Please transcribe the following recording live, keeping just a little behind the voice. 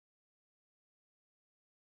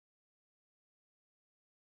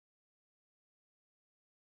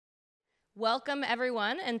Welcome,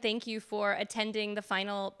 everyone, and thank you for attending the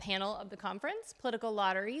final panel of the conference, Political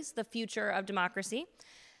Lotteries, the Future of Democracy.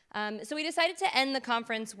 So we decided to end the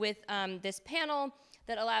conference with this panel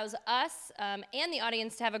that allows us and the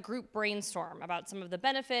audience to have a group brainstorm about some of the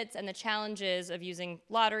benefits and the challenges of using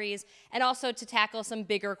lotteries, and also to tackle some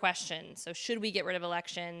bigger questions. So should we get rid of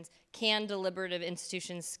elections? Can deliberative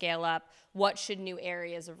institutions scale up? What should new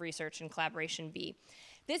areas of research and collaboration be?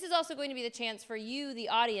 This is also going to be the chance for you, the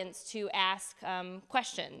audience, to ask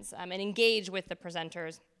questions and engage with the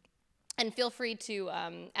presenters. And feel free to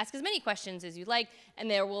ask as many questions as you'd like, and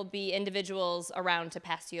there will be individuals around to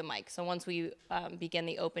pass you a mic. So once we begin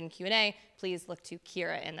the open Q&A, please look to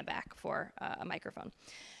Kira in the back for a microphone.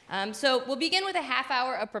 So we'll begin with a half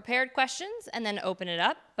hour of prepared questions and then open it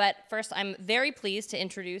up. But first, I'm very pleased to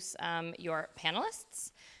introduce your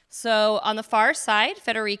panelists. So on the far side,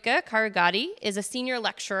 Federica Carugati is a senior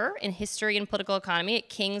lecturer in history and political economy at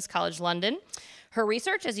King's College London. Her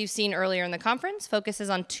research, as you've seen earlier in the conference, focuses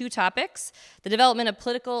on two topics: the development of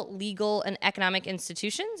political, legal, and economic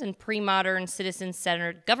institutions in pre-modern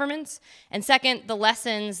citizen-centered governments, and second, the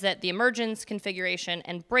lessons that the emergence, configuration,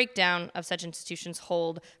 and breakdown of such institutions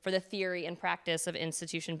hold for the theory and practice of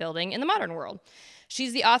institution building in the modern world.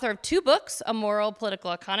 She's the author of two books: A Moral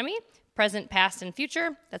Political Economy, Present, Past, and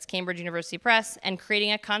Future, that's Cambridge University Press, and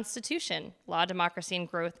Creating a Constitution, Law, Democracy, and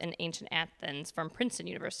Growth in Ancient Athens from Princeton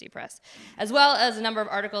University Press, as well as a number of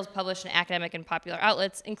articles published in academic and popular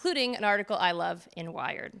outlets, including an article I love in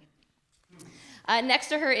Wired. Next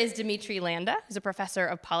to her is Dmitri Landa, who's a professor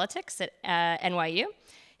of politics at NYU.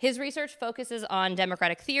 His research focuses on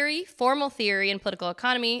democratic theory, formal theory, and political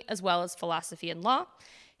economy, as well as philosophy and law.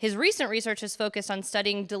 His recent research is focused on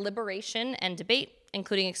studying deliberation and debate,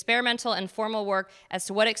 including experimental and formal work as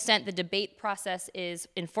to what extent the debate process is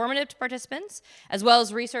informative to participants, as well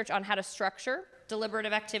as research on how to structure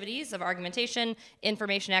deliberative activities of argumentation,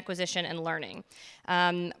 information acquisition, and learning.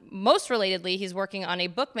 Most relatedly, he's working on a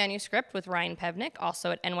book manuscript with Ryan Pevnik,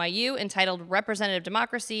 also at NYU, entitled Representative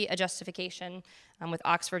Democracy, A Justification, with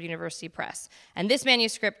Oxford University Press. And this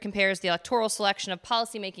manuscript compares the electoral selection of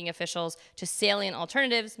policymaking officials to salient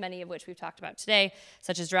alternatives, many of which we've talked about today,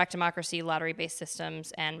 such as direct democracy, lottery-based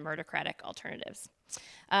systems, and meritocratic alternatives.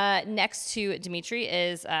 Next to Dmitri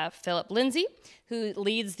is Philip Lindsay, who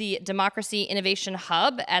leads the Democracy Innovation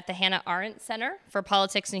Hub at the Hannah Arendt Center for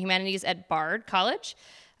Politics and Humanities at Bard College.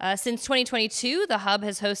 Since 2022, the Hub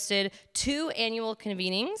has hosted 2 annual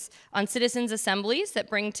convenings on citizens' assemblies that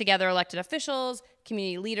bring together elected officials,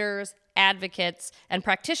 community leaders, advocates, and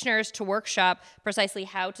practitioners to workshop precisely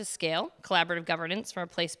how to scale collaborative governance from a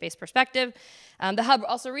place-based perspective. The Hub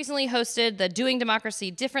also recently hosted the Doing Democracy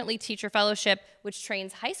Differently Teacher Fellowship, which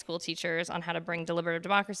trains high school teachers on how to bring deliberative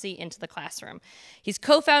democracy into the classroom. He's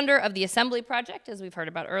co-founder of the Assembly Project, as we've heard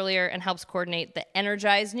about earlier, and helps coordinate the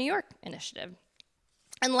Energize New York initiative.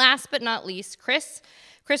 And last but not least, Kris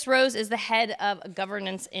Rose is the head of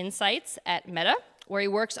Governance Insights at Meta, where he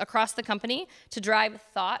works across the company to drive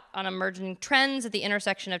thought on emerging trends at the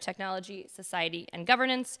intersection of technology, society, and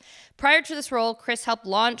governance. Prior to this role, Kris helped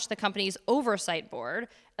launch the company's oversight board,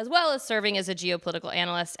 as well as serving as a geopolitical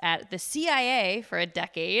analyst at the CIA for a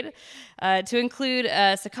decade, to include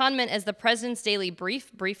a secondment as the president's daily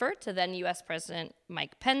briefer to then U.S. President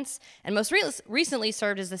Mike Pence, and most recently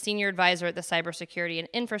served as the senior advisor at the Cybersecurity and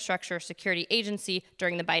Infrastructure Security Agency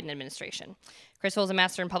during the Biden administration. Kris holds a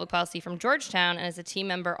master in public policy from Georgetown and is a team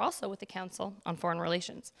member also with the Council on Foreign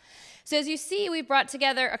Relations. So as you see, we brought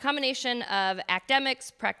together a combination of academics,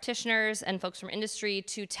 practitioners, and folks from industry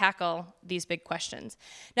to tackle these big questions.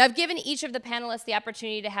 Now, I've given each of the panelists the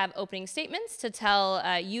opportunity to have opening statements to tell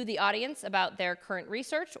you, the audience, about their current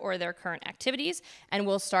research or their current activities, and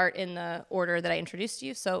we'll start in the order that I introduced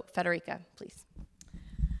you. So, Federica, please.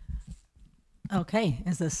 Okay,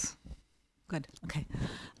 is this good? Okay.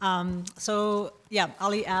 So, yeah,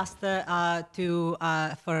 Ali asked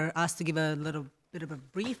for us to give a little bit of a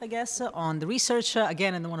brief, I guess, on the research.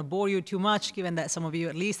 Again, I don't want to bore you too much, given that some of you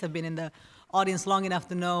at least have been in the audience long enough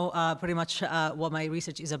to know pretty much what my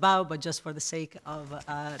research is about, but just for the sake of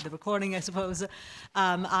the recording, I suppose.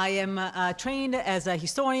 I am trained as a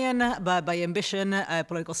historian, but by ambition, a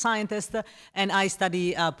political scientist, and I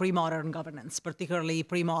study pre-modern governance, particularly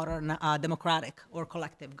pre-modern democratic or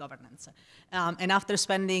collective governance. And after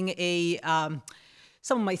spending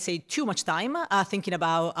some might say too much time thinking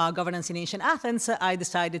about governance in ancient Athens, I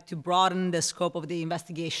decided to broaden the scope of the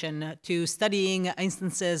investigation to studying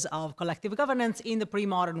instances of collective governance in the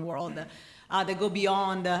pre-modern world that go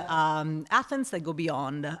beyond Athens, that go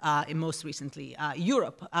beyond, and most recently,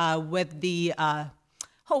 Europe, with the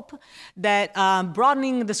hope that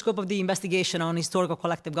broadening the scope of the investigation on historical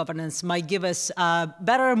collective governance might give us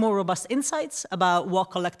better, more robust insights about what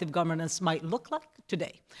collective governance might look like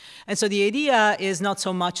today. And so the idea is not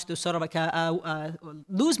so much to sort of like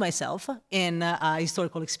lose myself in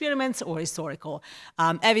historical experiments or historical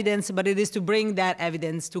evidence, but it is to bring that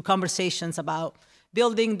evidence to conversations about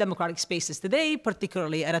building democratic spaces today,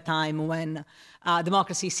 particularly at a time when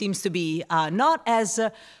democracy seems to be not as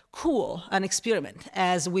cool an experiment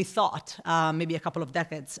as we thought maybe a couple of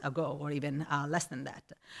decades ago, or even less than that.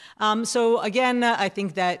 So again, I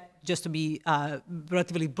think that just to be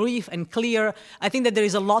relatively brief and clear, I think that there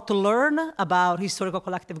is a lot to learn about historical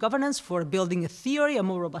collective governance for building a theory, a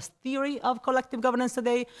more robust theory of collective governance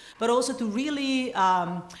today, but also to really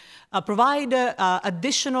provide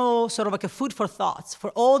additional sort of like a food for thoughts for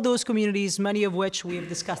all those communities, many of which we have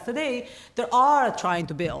discussed today, that are trying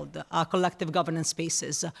to build collective governance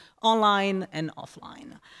spaces online and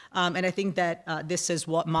offline. And I think that this is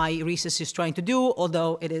what my research is trying to do,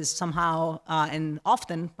 although it is somehow and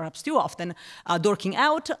often, perhaps too often, dorking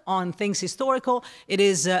out on things historical. It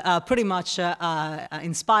is pretty much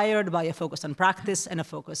inspired by a focus on practice and a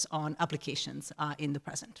focus on applications in the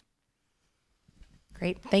present.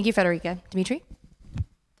 Great. Thank you, Federica. Dmitri?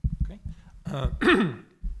 Okay.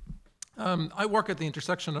 I work at the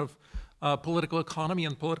intersection of political economy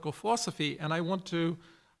and political philosophy, and I want to,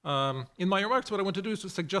 in my remarks, what I want to do is to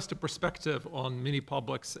suggest a perspective on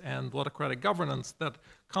mini-publics and autocratic governance that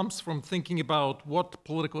comes from thinking about what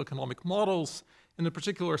political economic models, and in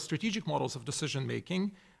particular strategic models of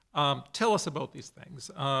decision-making, tell us about these things.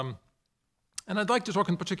 And I'd like to talk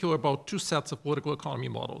in particular about two sets of political economy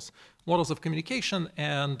models, models of communication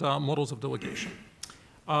and models of delegation.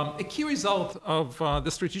 A key result of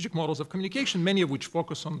the strategic models of communication, many of which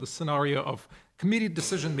focus on the scenario of committee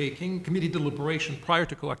decision-making, committee deliberation prior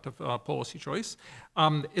to collective policy choice,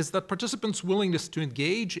 is that participants' willingness to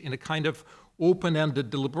engage in a kind of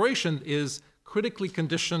open-ended deliberation is critically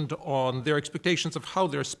conditioned on their expectations of how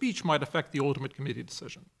their speech might affect the ultimate committee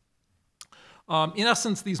decision. In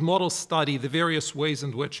essence, these models study the various ways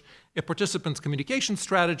in which a participant's communication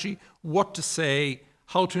strategy, what to say,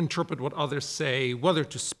 how to interpret what others say, whether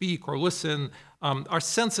to speak or listen, are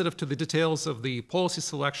sensitive to the details of the policy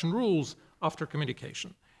selection rules after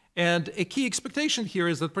communication. And a key expectation here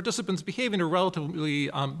is that participants behave in a relatively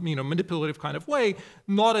manipulative kind of way,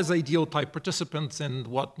 not as ideal type participants in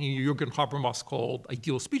what Jürgen Habermas called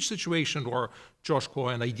ideal speech situation, or Josh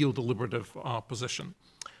Cohen ideal deliberative position.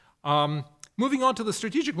 Moving on to the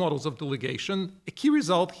strategic models of delegation, a key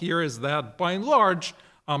result here is that, by and large,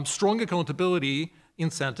 strong accountability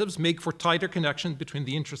incentives make for tighter connection between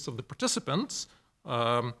the interests of the participants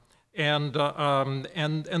and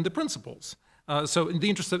the principals. So, in the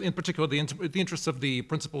interest of, in particular, the interests of the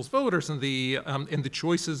principals voters and the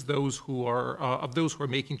choices those who are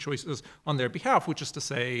making choices on their behalf, which is to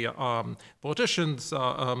say, politicians,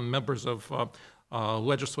 members of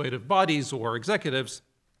legislative bodies or executives.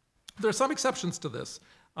 There are some exceptions to this,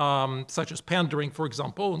 such as pandering, for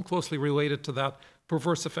example, and closely related to that,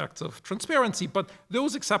 perverse effects of transparency. But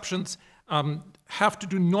those exceptions have to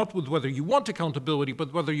do not with whether you want accountability,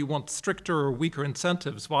 but whether you want stricter or weaker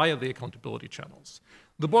incentives via the accountability channels.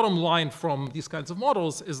 The bottom line from these kinds of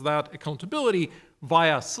models is that accountability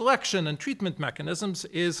via selection and treatment mechanisms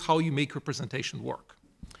is how you make representation work.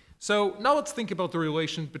 So now let's think about the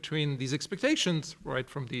relation between these expectations, right,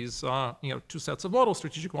 from these two sets of models,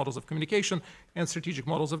 strategic models of communication and strategic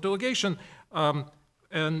models of delegation, and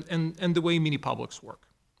the way mini-publics work.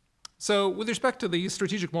 So with respect to the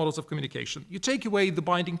strategic models of communication, you take away the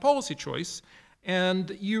binding policy choice,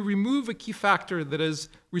 and you remove a key factor that is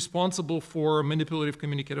responsible for manipulative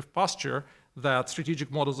communicative posture that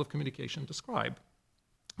strategic models of communication describe.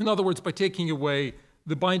 In other words, by taking away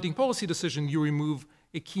the binding policy decision, you remove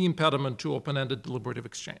a key impediment to open-ended deliberative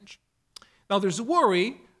exchange. Now, there's a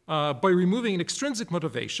worry by removing an extrinsic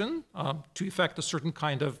motivation to effect a certain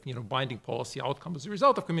kind of binding policy outcome as a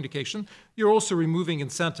result of communication. You're also removing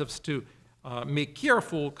incentives to make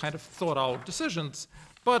careful, kind of thought-out decisions.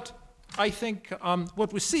 But I think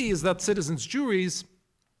what we see is that citizens' juries,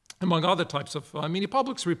 among other types of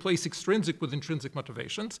mini-publics, replace extrinsic with intrinsic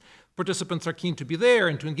motivations. Participants are keen to be there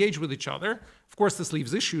and to engage with each other. Of course, this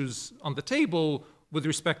leaves issues on the table with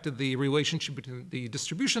respect to the relationship between the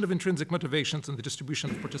distribution of intrinsic motivations and the distribution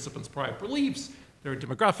of participants' prior beliefs, their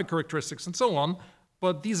demographic characteristics, and so on.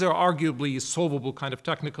 But these are arguably solvable kind of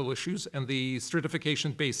technical issues, and the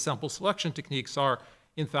stratification-based sample selection techniques are,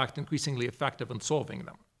 in fact, increasingly effective in solving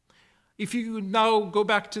them. If you now go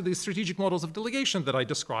back to the strategic models of delegation that I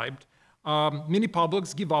described,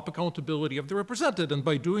 mini-publics give up accountability of the represented, and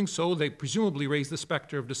by doing so, they presumably raise the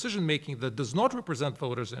specter of decision-making that does not represent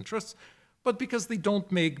voters' interests, but because they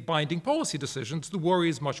don't make binding policy decisions, the worry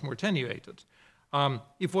is much more attenuated.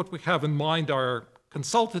 If what we have in mind are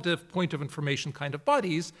consultative, point of information kind of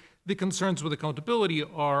bodies, the concerns with accountability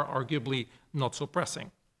are arguably not so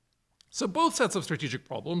pressing. So both sets of strategic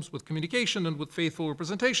problems, with communication and with faithful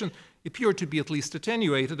representation, appear to be at least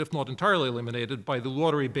attenuated, if not entirely eliminated, by the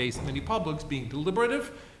lottery-based mini-publics being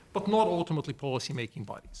deliberative, but not ultimately policy-making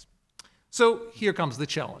bodies. So here comes the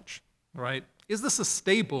challenge, right? Is this a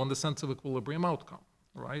stable, in the sense of equilibrium, outcome,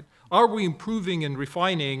 right? Are we improving and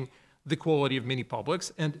refining the quality of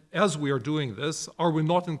mini-publics? And as we are doing this, are we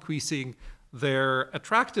not increasing their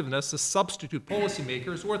attractiveness as substitute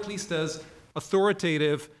policymakers, or at least as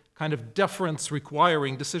authoritative, kind of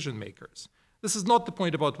deference-requiring decision makers? This is not the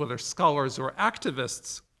point about whether scholars or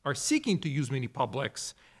activists are seeking to use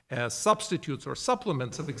mini-publics as substitutes or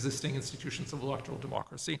supplements of existing institutions of electoral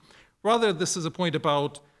democracy. Rather, this is a point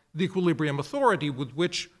about the equilibrium authority with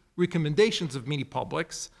which recommendations of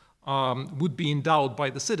mini-publics would be endowed by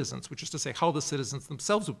the citizens, which is to say how the citizens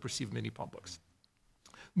themselves would perceive mini-publics.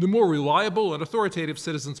 The more reliable and authoritative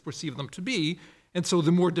citizens perceive them to be, and so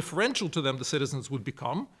the more differential to them the citizens would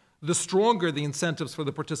become, the stronger the incentives for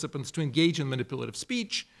the participants to engage in manipulative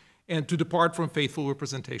speech and to depart from faithful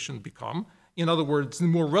representation become. In other words, the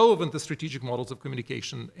more relevant the strategic models of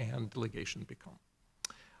communication and delegation become.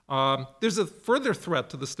 There's a further threat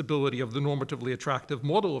to the stability of the normatively attractive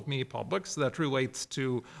model of mini-publics that relates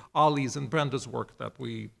to Ali's and Brenda's work that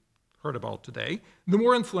we heard about today. The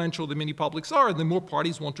more influential the mini-publics are, the more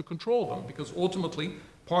parties want to control them, because ultimately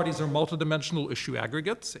parties are multidimensional issue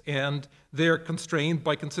aggregates, and they're constrained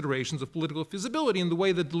by considerations of political feasibility in the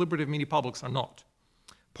way that deliberative mini-publics are not.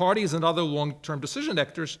 Parties and other long-term decision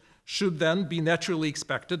actors should then be naturally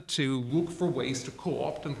expected to look for ways to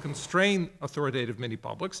co-opt and constrain authoritative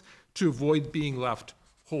mini-publics to avoid being left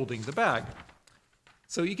holding the bag.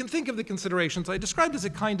 So you can think of the considerations I described as a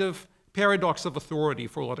kind of paradox of authority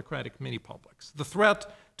for autocratic mini-publics. The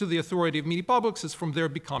threat to the authority of mini-publics is from their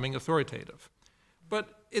becoming authoritative.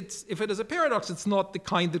 But if it is a paradox, it's not the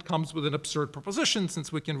kind that comes with an absurd proposition,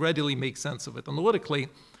 since we can readily make sense of it analytically.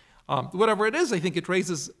 Whatever it is, I think it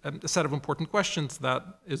raises a set of important questions that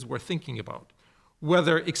is worth thinking about.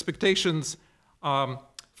 Whether expectations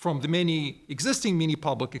from the many existing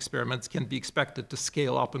mini-public experiments can be expected to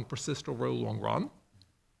scale up and persist over a long run,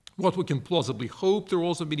 what we can plausibly hope the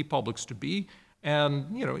roles of mini-publics to be,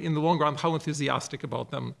 and in the long run, how enthusiastic about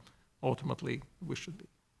them ultimately we should be.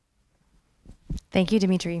 Thank you,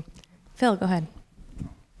 Dmitri. Phil, go ahead.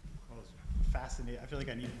 Well, it's fascinating. I feel like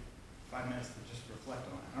I need 5 minutes to just reflect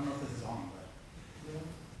on it. I don't know if this is on,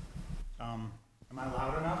 but am I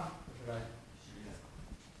loud enough? Or should I?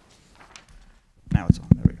 Now it's on.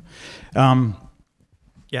 There we go.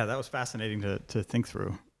 Yeah, that was fascinating to think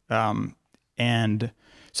through. And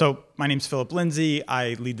so my name's Philip Lindsay.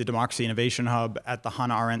 I lead the Democracy Innovation Hub at the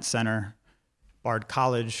Hannah Arendt Center, Bard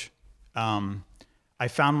College. I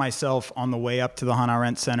found myself on the way up to the Hannah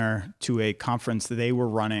Arendt Center to a conference that they were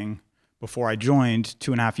running before I joined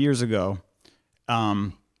 2.5 years ago.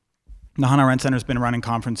 The Hannah Arendt Center has been running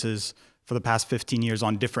conferences for the past 15 years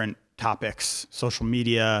on different topics: social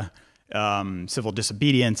media, civil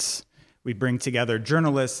disobedience. We bring together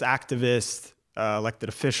journalists, activists, elected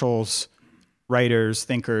officials, writers,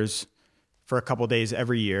 thinkers, for a couple days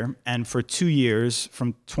every year. And for 2 years,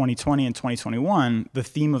 from 2020 and 2021, the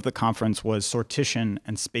theme of the conference was sortition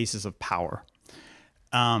and spaces of power.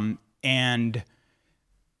 And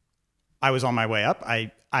I was on my way up.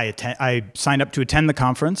 I signed up to attend the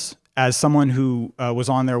conference as someone who was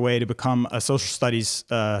on their way to become a social studies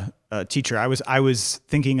teacher. I was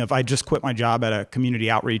thinking of, I just quit my job at a community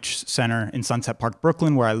outreach center in Sunset Park,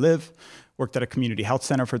 Brooklyn, where I live, worked at a community health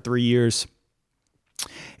center for 3 years,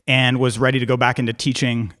 and was ready to go back into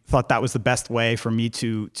teaching. Thought that was the best way for me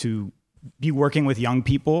to be working with young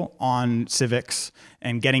people on civics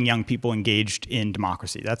and getting young people engaged in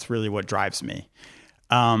democracy. That's really what drives me.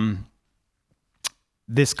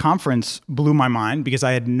 This conference blew my mind because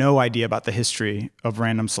I had no idea about the history of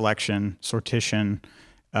random selection, sortition.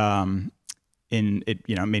 It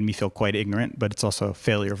made me feel quite ignorant, but it's also a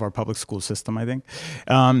failure of our public school system, I think.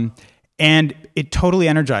 And it totally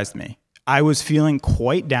energized me. I was feeling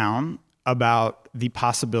quite down about the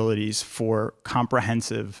possibilities for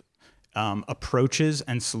comprehensive approaches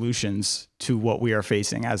and solutions to what we are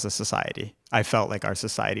facing as a society. I felt like our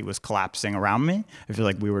society was collapsing around me. I feel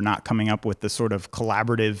like we were not coming up with the sort of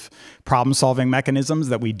collaborative problem-solving mechanisms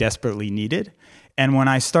that we desperately needed. And when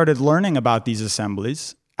I started learning about these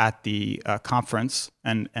assemblies, at the conference,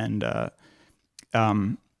 and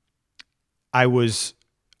I was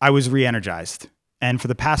re-energized. And for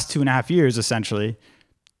the past 2.5 years, essentially,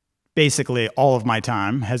 basically all of my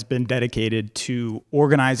time has been dedicated to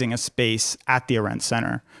organizing a space at the Arendt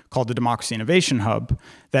Center called the Democracy Innovation Hub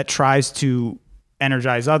that tries to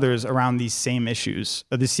energize others around these same issues,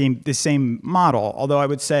 the same model. Although I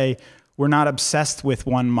would say we're not obsessed with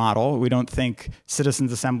one model. We don't think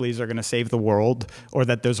citizens' assemblies are going to save the world, or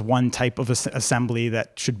that there's one type of assembly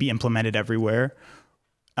that should be implemented everywhere.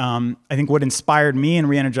 I think what inspired me and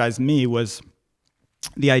re-energized me was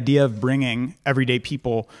the idea of bringing everyday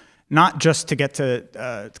people, not just to get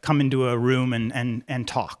to come into a room and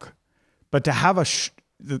talk, but to have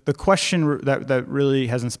the question that really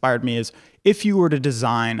has inspired me is, if you were to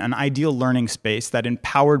design an ideal learning space that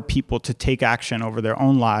empowered people to take action over their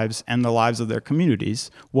own lives and the lives of their communities,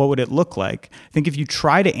 what would it look like? I think if you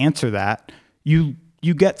try to answer that, you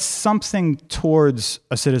get something towards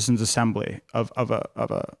a citizens' assembly of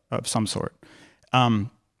some sort.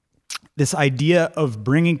 This idea of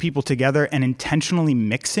bringing people together and intentionally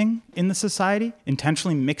mixing in the society,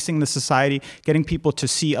 getting people to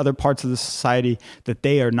see other parts of the society that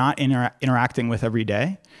they are not interacting with every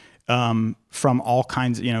day, from all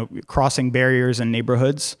kinds, crossing barriers and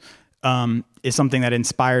neighborhoods, is something that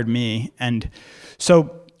inspired me. And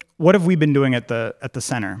so what have we been doing at the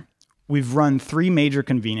center? We've run 3 major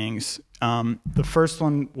convenings. The first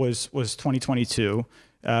one was 2022.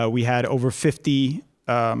 We had over 50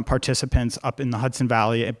 participants up in the Hudson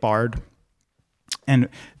Valley at Bard. And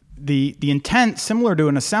the intent, similar to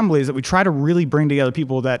an assembly, is that we try to really bring together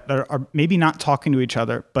people that are maybe not talking to each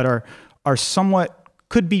other, but are somewhat,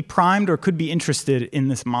 could be primed or could be interested in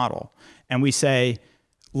this model. And we say,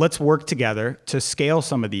 let's work together to scale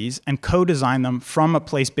some of these and co-design them from a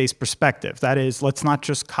place-based perspective. That is, let's not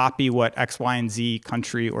just copy what X, Y, and Z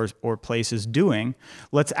country or place is doing.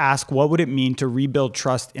 Let's ask, what would it mean to rebuild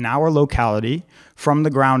trust in our locality from the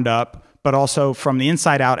ground up, but also from the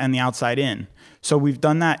inside out and the outside in? So we've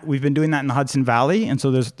done that. We've been doing that in the Hudson Valley. And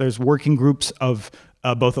so there's working groups of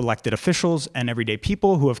both elected officials and everyday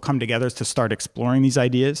people who have come together to start exploring these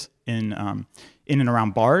ideas in and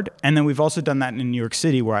around Bard. And then we've also done that in New York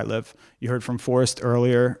City, where I live. You heard from Forrest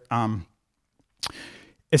earlier.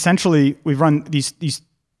 Essentially, we've run these 2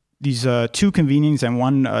 convenings and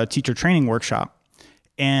 1 teacher training workshop.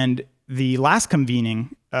 And the last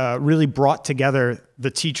convening really brought together the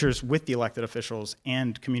teachers with the elected officials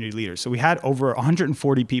and community leaders. So we had over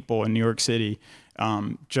 140 people in New York City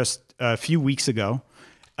just a few weeks ago.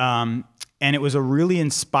 And it was a really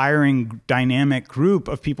inspiring, dynamic group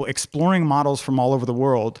of people exploring models from all over the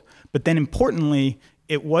world. But then importantly,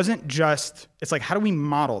 it wasn't just, it's like, how do we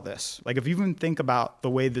model this? Like, if you even think about the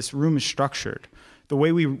way this room is structured, the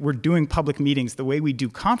way we're doing public meetings, the way we do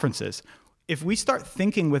conferences, if we start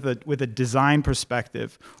thinking with a design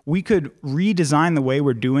perspective, we could redesign the way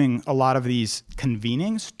we're doing a lot of these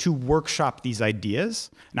convenings to workshop these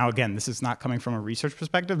ideas. Now, again, this is not coming from a research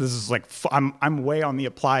perspective. This is like, I'm way on the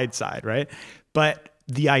applied side, right? But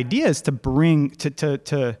the idea is to bring,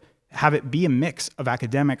 to have it be a mix of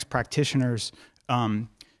academics, practitioners,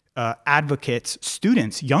 advocates,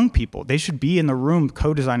 students, young people. They should be in the room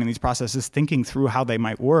co-designing these processes, thinking through how they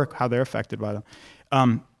might work, how they're affected by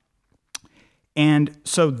them. And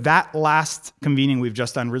so that last convening we've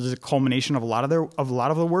just done really is a culmination of a lot of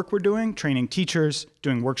the work we're doing, training teachers,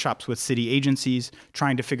 doing workshops with city agencies,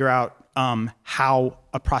 trying to figure out how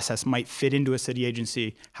a process might fit into a city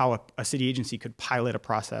agency, how a city agency could pilot a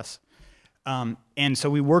process. And so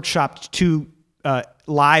we workshopped 2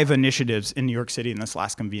 live initiatives in New York City in this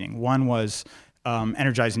last convening. One was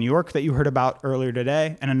Energize New York that you heard about earlier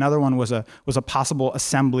today, and another one was a possible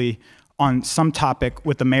assembly on some topic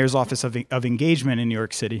with the Mayor's Office of Engagement in New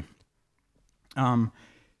York City.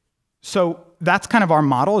 So that's kind of our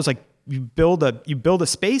model, is like you build a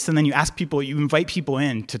space and then you ask people, you invite people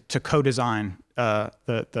in to co-design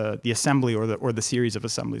the assembly or the series of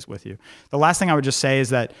assemblies with you. The last thing I would just say is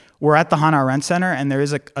that we're at the Hannah Arendt Center, and there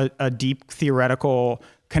is a deep theoretical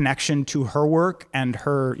connection to her work and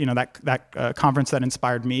her, that conference that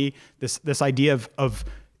inspired me, this idea of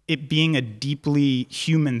it being a deeply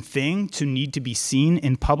human thing to need to be seen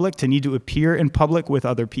in public, to need to appear in public with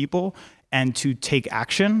other people, and to take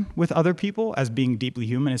action with other people as being deeply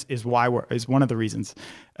human is one of the reasons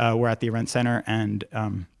we're at the Arendt Center. And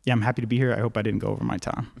yeah, I'm happy to be here. I hope I didn't go over my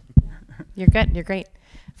time. You're good. You're great.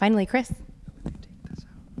 Finally, Kris.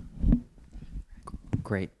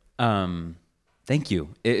 Great. Thank Thank you.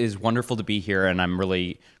 It is wonderful to be here, and I'm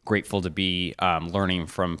really grateful to be learning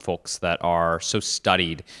from folks that are so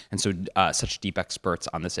studied and so such deep experts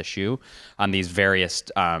on this issue, on these various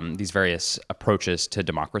approaches to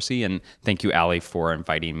democracy. And thank you, Ali, for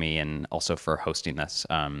inviting me and also for hosting this.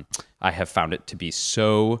 I have found it to be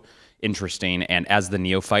so interesting, and as the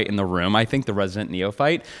neophyte in the room, I think the resident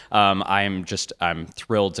neophyte, I'm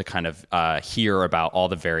thrilled to kind of hear about all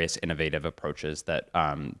the various innovative approaches that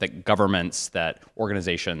that governments, that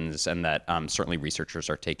organizations, and that certainly researchers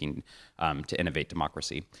are taking to innovate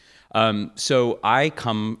democracy. So I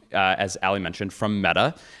come, as Ali mentioned, from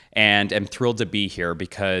Meta, and am thrilled to be here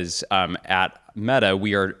because at Meta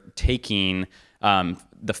we are taking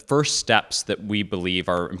the first steps that we believe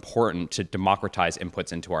are important to democratize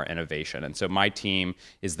inputs into our innovation. And so my team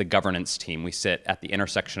is the governance team. We sit at the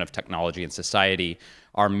intersection of technology and society.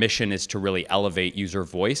 Our mission is to really elevate user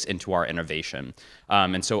voice into our innovation.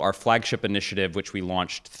 And so our flagship initiative, which we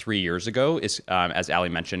launched 3 years ago, is, as Ali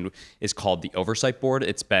mentioned, is called the Oversight Board.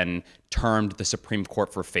 It's been termed the Supreme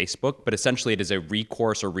Court for Facebook, but essentially it is a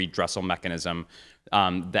recourse or redressal mechanism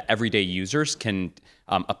that everyday users can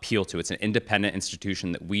appeal to. It's an independent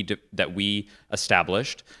institution that we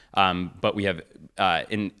established, but we have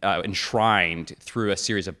enshrined through a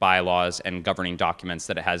series of bylaws and governing documents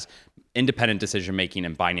that it has independent decision-making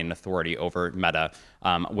and binding authority over Meta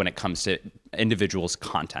when it comes to individuals'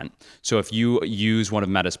 content. So if you use one of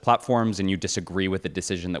Meta's platforms and you disagree with the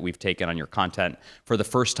decision that we've taken on your content, for the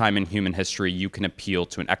first time in human history, you can appeal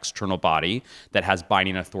to an external body that has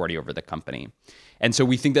binding authority over the company. And so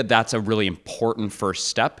we think that that's a really important first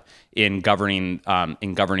step in governing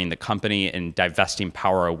the company and divesting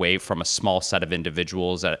power away from a small set of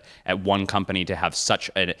individuals at one company to have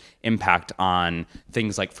such an impact on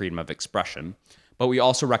things like freedom of expression. But we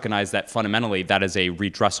also recognize that fundamentally that is a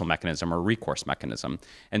redressal mechanism or recourse mechanism.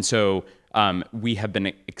 And so we have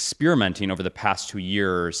been experimenting over the past 2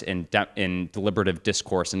 years in deliberative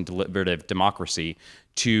discourse and deliberative democracy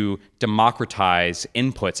to democratize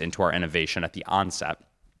inputs into our innovation at the onset.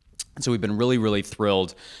 And so we've been really, really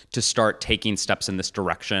thrilled to start taking steps in this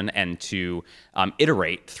direction and to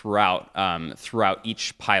iterate throughout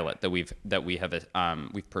each pilot that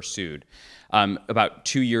we've pursued. About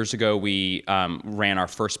 2 years ago, we ran our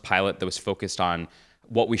first pilot that was focused on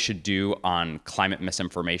what we should do on climate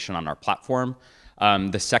misinformation on our platform.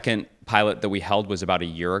 The second pilot that we held was about a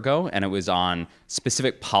year ago, and it was on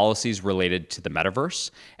specific policies related to the metaverse.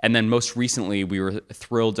 And then most recently, we were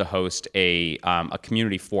thrilled to host a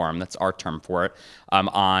community forum, that's our term for it,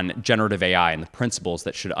 on generative AI and the principles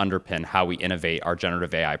that should underpin how we innovate our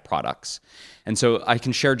generative AI products. And so I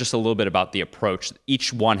can share just a little bit about the approach.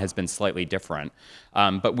 Each one has been slightly different,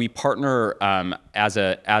 but we partner as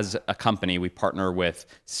a company. We partner with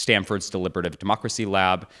Stanford's Deliberative Democracy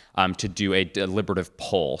Lab to do a deliberative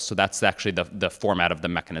poll. So that's actually the format of the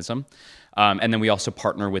mechanism. And then we also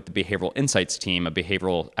partner with the Behavioral Insights team, a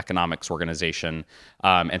behavioral economics organization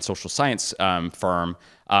and social science firm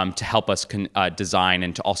to help us design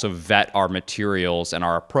and to also vet our materials and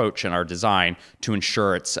our approach and our design to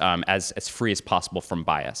ensure it's as free as possible from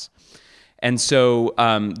bias. And so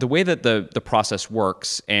the way that the process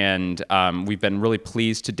works, and we've been really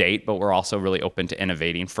pleased to date, but we're also really open to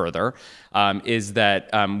innovating further, is that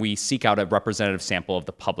we seek out a representative sample of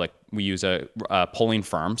the public. We use a polling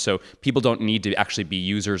firm, so people don't need to actually be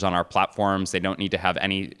users on our platforms. They don't need to have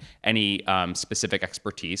any specific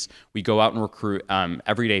expertise. We go out and recruit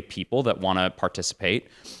everyday people that want to participate.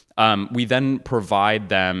 We then provide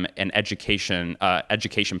them an education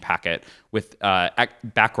packet with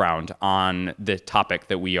background on the topic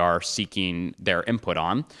that we are seeking their input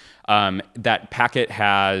on. That packet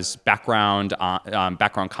has background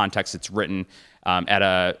context. It's written at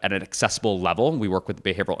an accessible level. We work with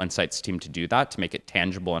the Behavioral Insights team to do that, to make it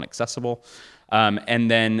tangible and accessible.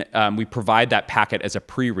 And then we provide that packet as a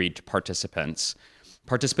pre-read to participants.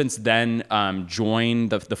 Participants then join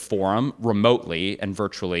the forum remotely and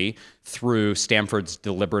virtually through Stanford's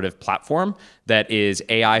deliberative platform that is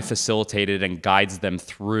AI facilitated and guides them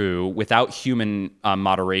through, without human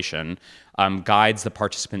moderation, guides the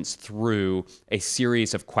participants through a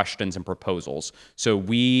series of questions and proposals. So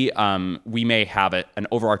we may have an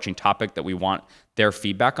overarching topic that we want their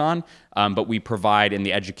feedback on, but we provide in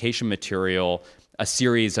the education material a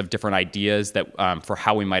series of different ideas that for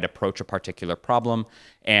how we might approach a particular problem,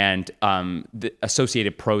 and the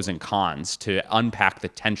associated pros and cons to unpack the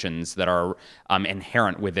tensions that are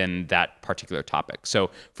inherent within that particular topic.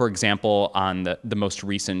 So, for example, on the most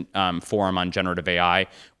recent forum on generative AI,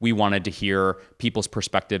 we wanted to hear people's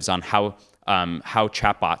perspectives on how how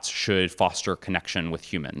chatbots should foster connection with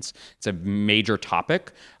humans. It's a major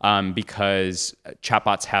topic because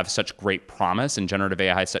chatbots have such great promise, and generative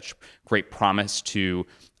AI has such great promise to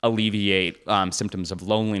alleviate symptoms of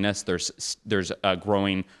loneliness. There's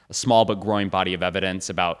a small but growing body of evidence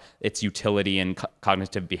about its utility in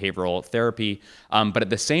cognitive behavioral therapy. But at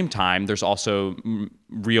the same time, there's also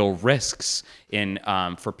real risks in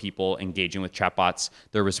for people engaging with chatbots.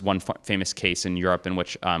 There was one famous case in Europe in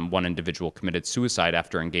which one individual committed suicide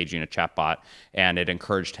after engaging a chatbot, and it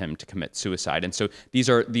encouraged him to commit suicide. And so these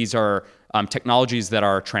are technologies that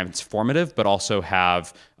are transformative, but also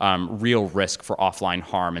have real risk for offline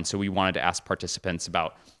harm. And so we wanted to ask participants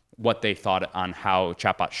about what they thought on how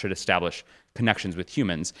chatbots should establish connections with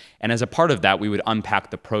humans. And as a part of that, we would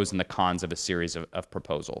unpack the pros and the cons of a series of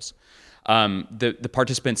proposals. The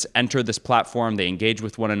participants enter this platform, they engage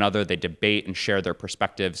with one another, they debate and share their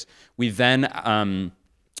perspectives. We then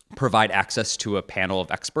provide access to a panel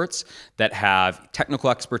of experts that have technical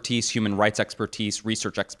expertise, human rights expertise,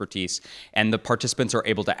 research expertise, and the participants are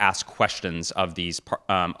able to ask questions of these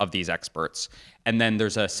experts. And then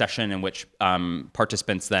there's a session in which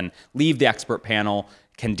participants then leave the expert panel,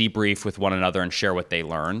 can debrief with one another and share what they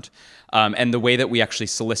learned. And the way that we actually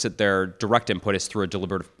solicit their direct input is through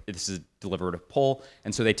this is a deliberative poll.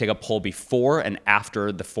 And so they take a poll before and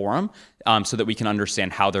after the forum so that we can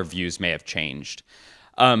understand how their views may have changed.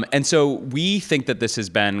 And so we think that this has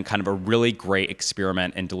been kind of a really great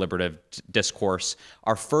experiment in deliberative discourse.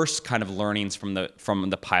 Our first kind of learnings from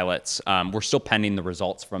the pilots, we're still pending the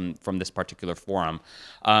results from this particular forum,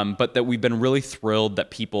 but that we've been really thrilled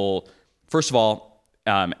that people, first of all,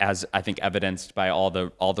 as I think evidenced by all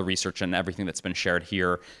the research and everything that's been shared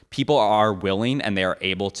here, people are willing and they are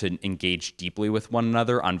able to engage deeply with one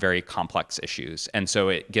another on very complex issues. And so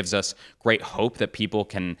it gives us great hope that people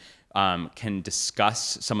can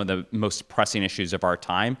discuss some of the most pressing issues of our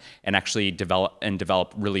time and actually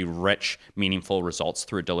develop really rich, meaningful results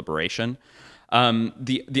through deliberation.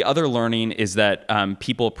 The other learning is that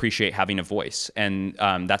people appreciate having a voice, and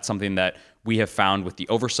that's something that we have found with the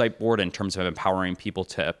oversight board in terms of empowering people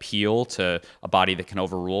to appeal to a body that can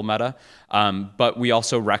overrule Meta. But we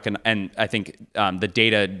also reckon, and I think the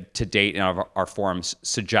data to date in our forums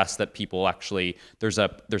suggests that people actually, there's a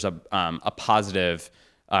positive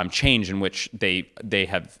change in which they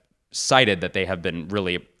have cited that they have been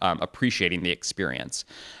really appreciating the experience.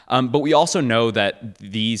 But we also know that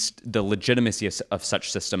the legitimacy of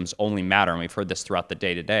such systems only matter, and we've heard this throughout the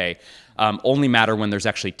day today, only matter when there's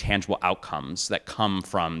actually tangible outcomes that come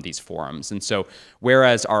from these forums. And so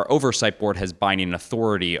whereas our oversight board has binding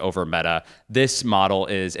authority over Meta, this model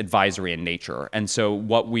is advisory in nature. And so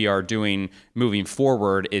what we are doing moving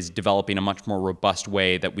forward is developing a much more robust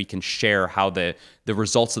way that we can share how the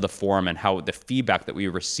results of the forum and how the feedback that we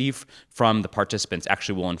receive from the participants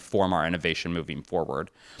actually will inform our innovation moving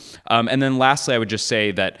forward. And then lastly, I would just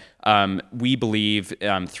say that we believe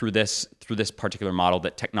through this particular model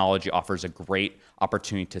that technology offers a great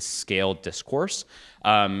opportunity to scale discourse.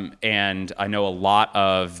 And I know a lot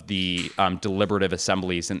of the deliberative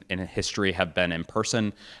assemblies in history have been in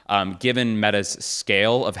person. Given Meta's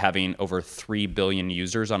scale of having over 3 billion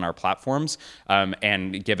users on our platforms,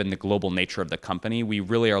 and given the global nature of the company, we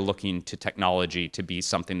really are looking to technology to be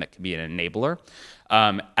something that can be an enabler.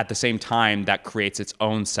 At the same time, that creates its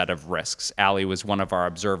own set of risks. Allie was one of our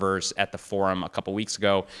observers at the forum a couple weeks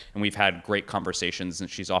ago, and we've had great conversations, and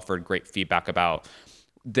she's offered great feedback about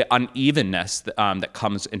the unevenness that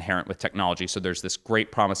comes inherent with technology. So there's this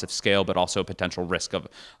great promise of scale, but also potential risk of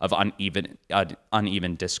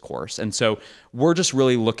uneven discourse. And so we're just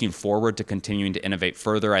really looking forward to continuing to innovate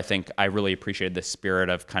further. I think I really appreciated the spirit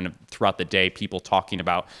of kind of throughout the day, people talking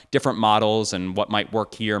about different models and what might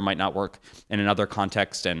work here, might not work in another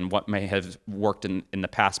context, and what may have worked in the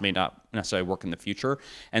past may not necessarily work in the future.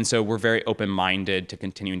 And so we're very open-minded to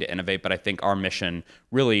continuing to innovate, but I think our mission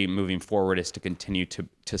really moving forward is to continue to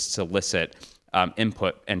solicit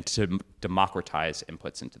input and to democratize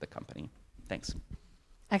inputs into the company. Thanks.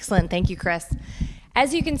 Excellent. Thank you, Kris.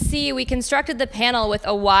 As you can see, we constructed the panel with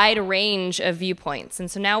a wide range of viewpoints.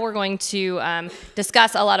 And so now we're going to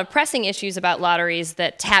discuss a lot of pressing issues about lotteries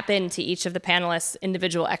that tap into each of the panelists'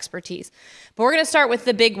 individual expertise. But we're going to start with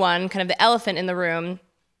the big one, kind of the elephant in the room,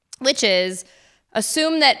 which is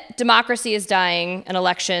assume that democracy is dying and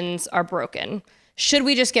elections are broken. Should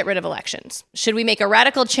we just get rid of elections? Should we make a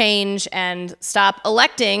radical change and stop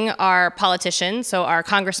electing our politicians, so our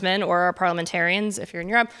congressmen or our parliamentarians, if you're in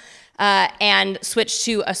Europe, and switch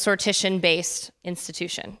to a sortition-based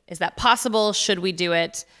institution? Is that possible? Should we do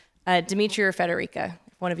it? Dmitri or Federica,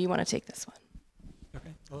 if one of you want to take this one.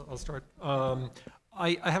 Okay, I'll start.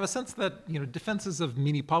 I have a sense that defenses of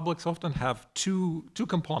mini publics often have two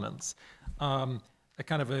components. A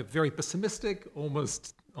kind of a very pessimistic,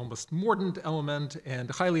 almost mordant element, and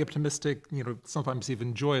a highly optimistic, sometimes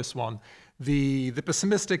even joyous one. The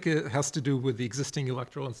pessimistic has to do with the existing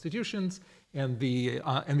electoral institutions, and the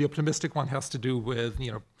optimistic one has to do with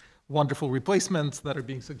wonderful replacements that are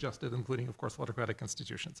being suggested, including, of course, autocratic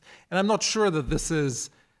institutions. And I'm not sure that this is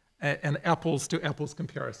an apples to apples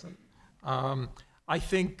comparison. I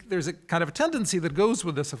think there's a kind of a tendency that goes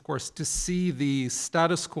with this, of course, to see the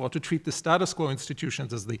status quo, to treat the status quo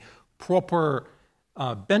institutions as the proper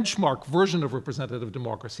benchmark version of representative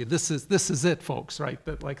democracy. This is it, folks, right?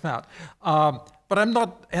 Like that. But I'm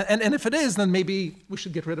not, and if it is, then maybe we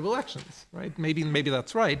should get rid of elections, right? Maybe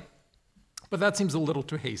that's right. But that seems a little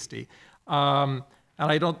too hasty. And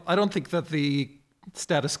I don't think that the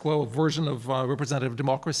status quo version of representative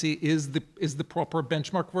democracy is the proper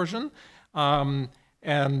benchmark version.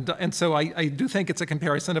 And so I do think it's a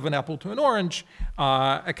comparison of an apple to an orange,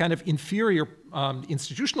 a kind of inferior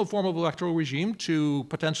institutional form of electoral regime to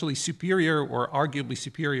potentially superior or arguably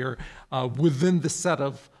superior within the set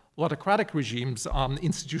of autocratic regimes,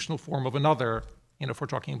 institutional form of another. If we're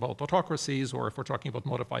talking about autocracies or if we're talking about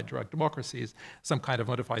modified direct democracies, some kind of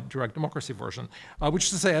modified direct democracy version, which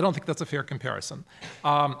is to say, I don't think that's a fair comparison.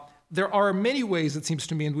 There are many ways, it seems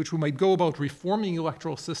to me, in which we might go about reforming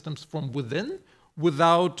electoral systems from within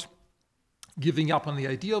without giving up on the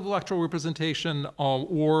idea of electoral representation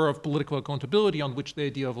or of political accountability on which the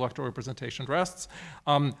idea of electoral representation rests.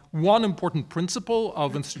 One important principle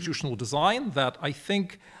of institutional design that I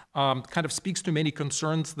think kind of speaks to many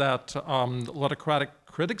concerns that autocratic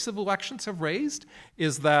critics of elections have raised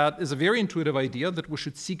is a very intuitive idea that we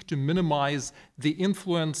should seek to minimize the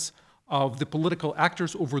influence of the political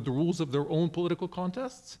actors over the rules of their own political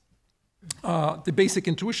contests. The basic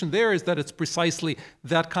intuition there is that it's precisely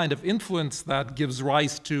that kind of influence that gives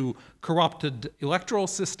rise to corrupted electoral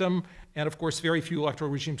system. And of course, very few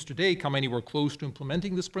electoral regimes today come anywhere close to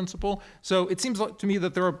implementing this principle. So it seems to me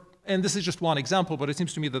that there are, and this is just one example, but it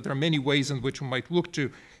seems to me that there are many ways in which we might look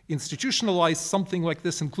to institutionalize something like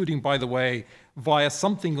this, including, by the way, via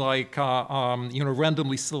something like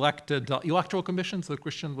randomly selected electoral commissions that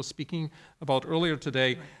Christian was speaking about earlier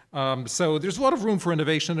today. So there's a lot of room for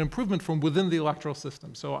innovation and improvement from within the electoral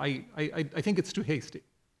system. So I think it's too hasty.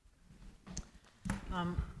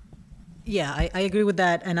 Yeah, I agree with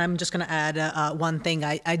that, and I'm just going to add one thing.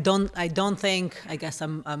 I don't think. I guess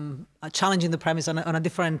I'm challenging the premise on a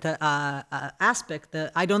different aspect.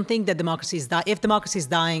 I don't think that democracy is dying. If democracy is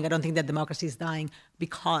dying, I don't think that democracy is dying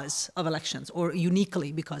because of elections or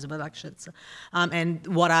uniquely because of elections. And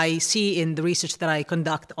what I see in the research that I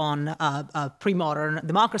conduct on pre-modern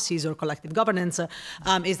democracies or collective governance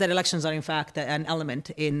is that elections are in fact an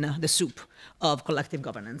element in the soup of collective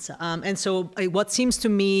governance. And so what seems to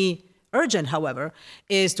me urgent, however,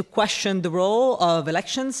 is to question the role of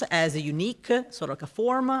elections as a unique, sort of like a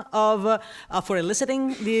form of, for eliciting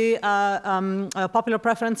the popular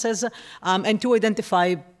preferences, and to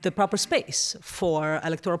identify the proper space for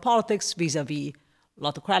electoral politics vis-a-vis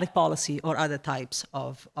autocratic policy or other types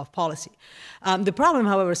of policy. The problem,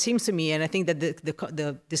 however, seems to me, and I think that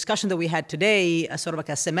the discussion that we had today sort of like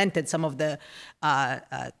has cemented some of the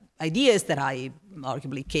ideas that I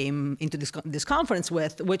arguably came into this conference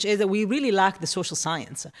with, which is that we really lack the social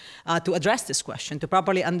science to address this question, to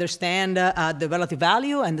properly understand the relative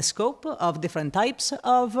value and the scope of different types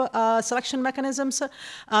of selection mechanisms.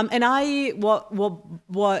 And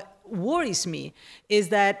what worries me is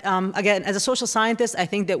that, again, as a social scientist, I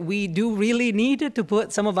think that we do really need to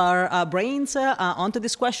put some of our brains onto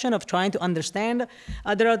this question of trying to understand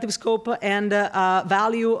the relative scope and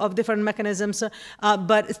value of different mechanisms.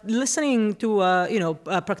 But listening to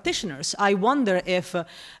practitioners, I wonder if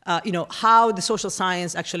how the social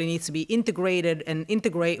science actually needs to be integrated and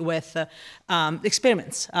integrate with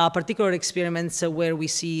experiments, particular experiments where we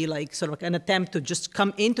see like sort of like an attempt to just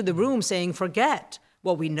come into the room saying, forget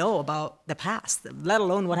what we know about the past, let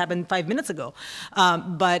alone what happened 5 minutes ago.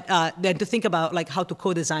 But then to think about like how to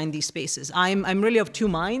co-design these spaces. I'm really of two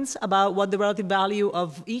minds about what the relative value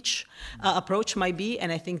of each approach might be,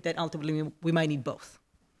 and I think that ultimately we might need both.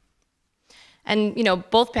 And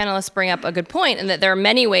both panelists bring up a good point in that there are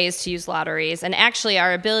many ways to use lotteries, and actually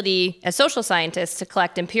our ability as social scientists to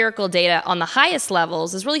collect empirical data on the highest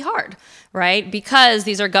levels is really hard, right? Because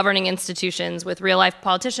these are governing institutions with real-life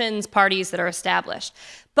politicians, parties that are established.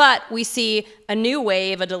 But we see a new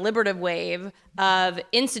wave, a deliberative wave of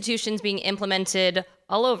institutions being implemented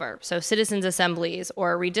all over. So citizens' assemblies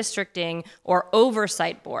or redistricting or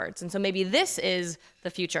oversight boards. And so maybe this is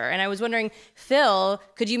the future. And I was wondering, Phil,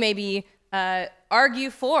 could you maybe argue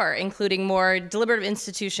for including more deliberative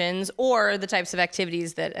institutions or the types of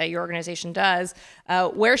activities that your organization does,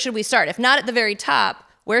 where should we start? If not at the very top,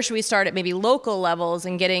 where should we start at maybe local levels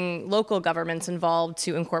and getting local governments involved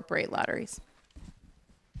to incorporate lotteries?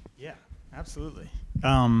 Yeah, absolutely.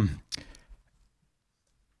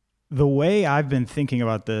 The way I've been thinking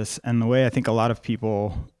about this, and the way I think a lot of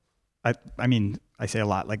people, I mean, I say a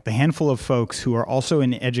lot, like the handful of folks who are also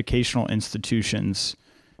in educational institutions,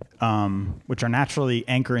 which are naturally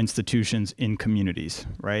anchor institutions in communities,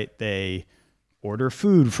 right? They order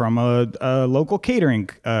food from a local catering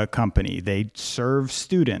company. They serve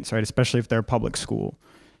students, right? Especially if they're a public school.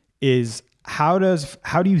 Is how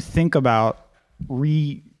do you think about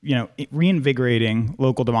reinvigorating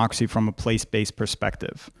local democracy from a place-based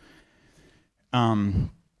perspective?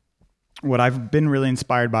 What I've been really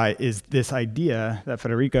inspired by is this idea that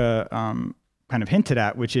Federica kind of hinted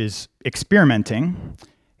at, which is experimenting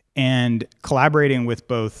and collaborating with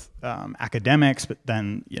both academics, but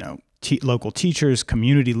then local teachers,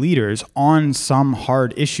 community leaders on some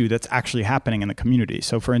hard issue that's actually happening in the community.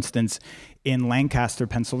 So, for instance, in Lancaster,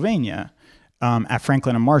 Pennsylvania, at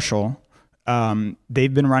Franklin and Marshall,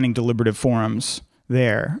 they've been running deliberative forums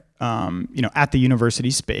there, at the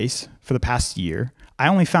university space for the past year. I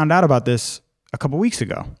only found out about this a couple weeks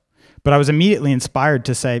ago, but I was immediately inspired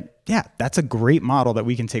to say, yeah, that's a great model that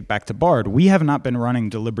we can take back to BARD. We have not been running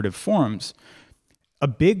deliberative forums. A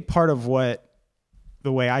big part of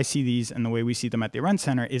the way I see these and the way we see them at the Arendt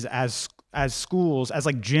Center is as schools, as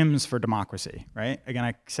like gyms for democracy, right? Again,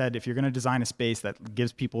 I said, if you're going to design a space that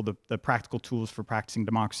gives people the practical tools for practicing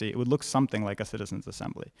democracy, it would look something like a citizens'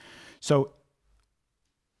 assembly. So,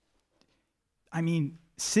 I mean,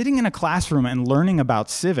 sitting in a classroom and learning about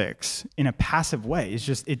civics in a passive way is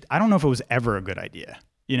just, I don't know if it was ever a good idea.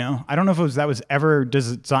 I don't know if that was ever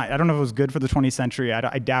designed. I don't know if it was good for the 20th century.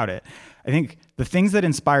 I doubt it. I think the things that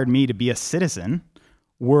inspired me to be a citizen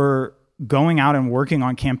were going out and working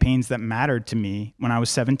on campaigns that mattered to me when I was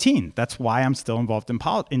 17. That's why I'm still involved in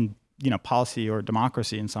policy or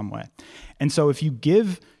democracy in some way. And so if you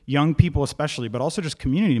give young people especially, but also just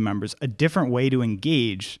community members, a different way to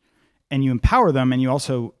engage, and you empower them, and you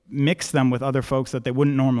also mix them with other folks that they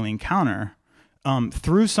wouldn't normally encounter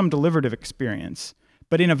through some deliberative experience,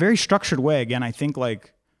 but in a very structured way. Again, I think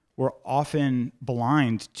like we're often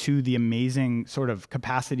blind to the amazing sort of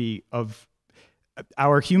capacity of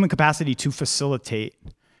our human capacity to facilitate.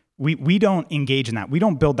 We don't engage in that. We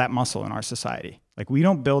don't build that muscle in our society. Like we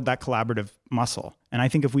don't build that collaborative muscle. And I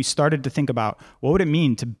think if we started to think about what would it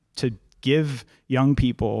mean to give young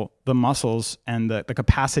people the muscles and the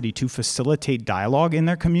capacity to facilitate dialogue in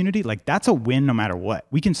their community, like that's a win no matter what.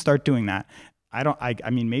 We can start doing that.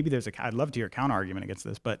 I mean, maybe I'd love to hear a counter argument against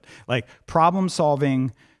this, but like problem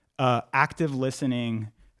solving, active listening,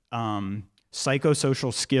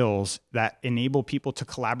 psychosocial skills that enable people to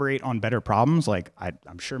collaborate on better problems. Like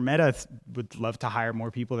I'm sure Meta would love to hire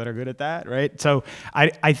more people that are good at that, right? So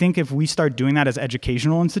I think if we start doing that as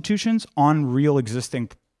educational institutions on real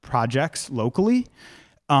existing projects locally,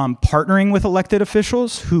 partnering with elected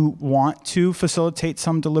officials who want to facilitate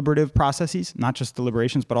some deliberative processes, not just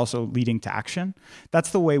deliberations, but also leading to action.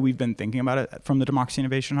 That's the way we've been thinking about it from the Democracy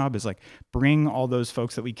Innovation Hub, is like bring all those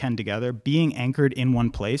folks that we can together, being anchored in one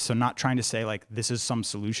place. So not trying to say like, this is some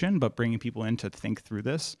solution, but bringing people in to think through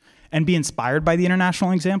this and be inspired by the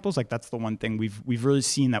international examples. Like that's the one thing we've really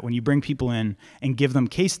seen, that when you bring people in and give them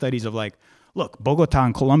case studies of like, look, Bogota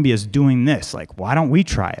in Colombia is doing this. Like, why don't we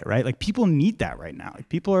try it, right? Like, people need that right now. Like,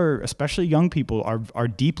 people are, especially young people, are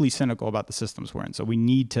deeply cynical about the systems we're in. So we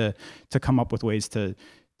need to come up with ways to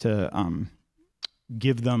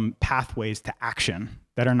give them pathways to action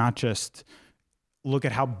that are not just look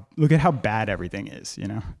at how bad everything is,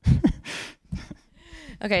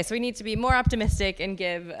 Okay, so we need to be more optimistic and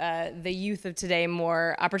give the youth of today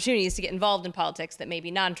more opportunities to get involved in politics that may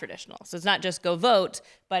be non-traditional. So it's not just go vote,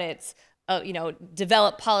 but it's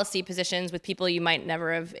develop policy positions with people you might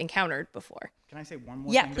never have encountered before. Can I say one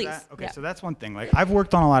more thing to please. that? Okay, Yeah. so that's one thing. Like I've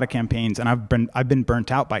worked on a lot of campaigns, and I've been burnt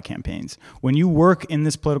out by campaigns. When you work in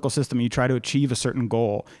this political system, you try to achieve a certain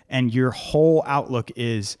goal, and your whole outlook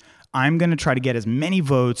is, I'm going to try to get as many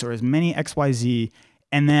votes or as many XYZ,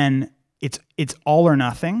 and then it's all or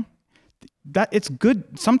nothing. That it's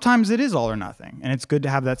good. Sometimes it is all or nothing, and it's good to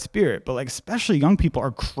have that spirit. But like, especially young people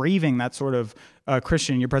are craving that sort of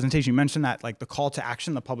Christian. In your presentation, you mentioned that like the call to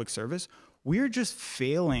action, the public service. We're just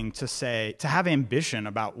failing to have ambition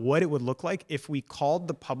about what it would look like if we called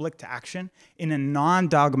the public to action in a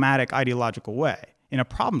non-dogmatic ideological way, in a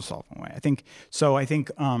problem-solving way. I think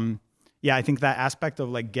that aspect of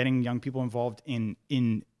like getting young people involved in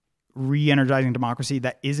re-energizing democracy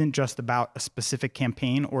that isn't just about a specific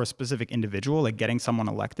campaign or a specific individual, like getting someone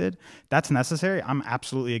elected, that's necessary. I'm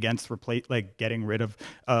absolutely against getting rid of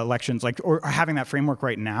elections, or having that framework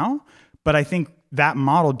right now. But I think that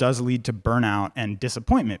model does lead to burnout and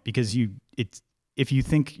disappointment, because if you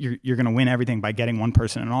think you're going to win everything by getting one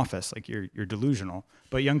person in office, like you're delusional.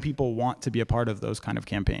 But young people want to be a part of those kind of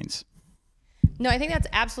campaigns. No, I think that's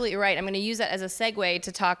absolutely right. I'm going to use that as a segue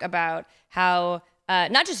to talk about how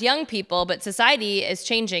not just young people, but society is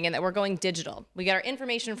changing, and that we're going digital. We get our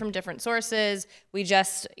information from different sources. We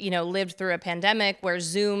just, lived through a pandemic where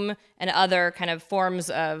Zoom and other kind of forms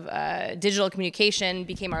of digital communication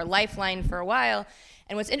became our lifeline for a while.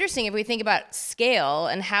 And what's interesting, if we think about scale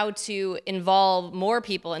and how to involve more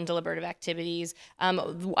people in deliberative activities,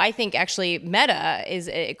 I think actually Meta is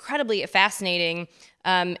an incredibly fascinating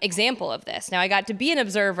example of this. Now, I got to be an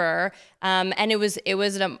observer, and it was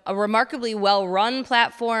a remarkably well-run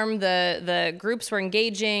platform. The groups were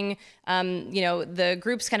engaging. The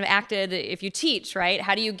groups kind of acted, if you teach, right?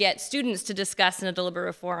 How do you get students to discuss in a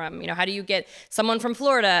deliberative forum? How do you get someone from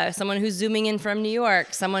Florida, someone who's zooming in from New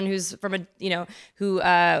York, someone who's from who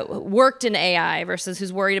worked in AI versus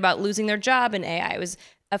who's worried about losing their job in AI? It was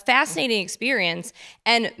a fascinating experience,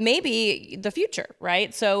 and maybe the future,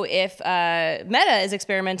 right? So if Meta is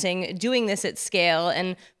experimenting, doing this at scale,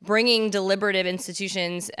 and bringing deliberative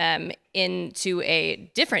institutions into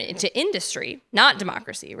industry, not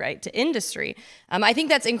democracy, right? To industry, I think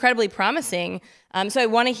that's incredibly promising. So I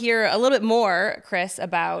want to hear a little bit more, Kris,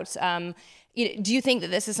 about. Do you think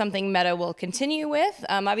that this is something Meta will continue with?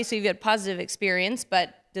 Obviously, you've had positive experience,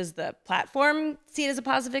 but does the platform see it as a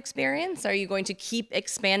positive experience? Are you going to keep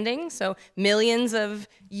expanding so millions of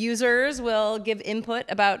users will give input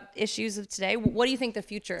about issues of today? What do you think the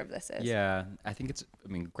future of this is? Yeah, I think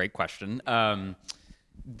great question. So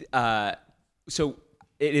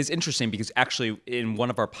it is interesting because actually in one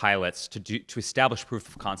of our pilots to establish proof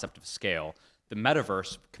of concept of scale, the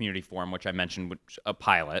Metaverse Community Forum, which I mentioned, which a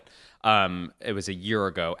pilot, it was a year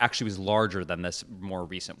ago, actually was larger than this more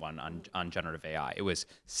recent one on generative AI. It was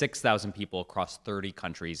 6,000 people across 30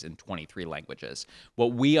 countries in 23 languages.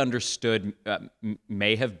 What we understood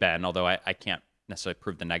may have been, although I can't necessarily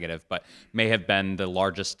prove the negative, but may have been the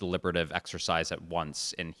largest deliberative exercise at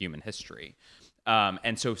once in human history.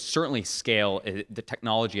 And so certainly scale, the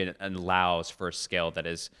technology allows for a scale that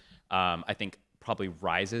is, I think, probably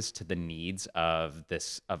rises to the needs of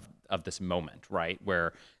this moment, right?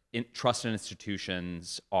 Where trust in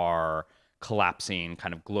institutions are collapsing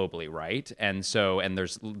kind of globally, right? And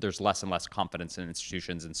there's less and less confidence in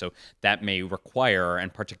institutions, and so that may require,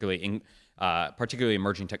 and particularly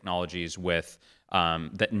emerging technologies with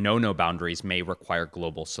that know no boundaries may require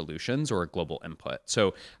global solutions or global input.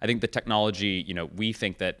 So I think the technology, we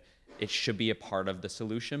think that it should be a part of the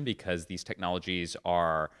solution because these technologies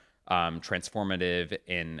are transformative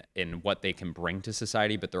in what they can bring to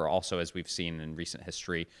society, but they're also, as we've seen in recent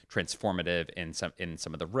history, transformative in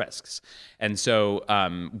some of the risks. And so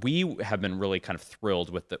we have been really kind of thrilled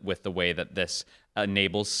with the way that this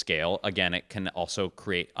enables scale. Again, it can also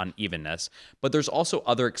create unevenness, but there's also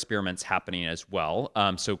other experiments happening as well.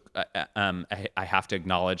 So I have to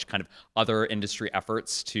acknowledge kind of other industry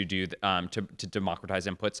efforts to do to democratize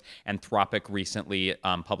inputs. Anthropic recently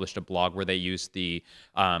published a blog where they used the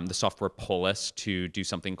software Polis to do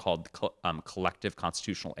something called collective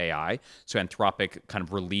constitutional AI. So Anthropic kind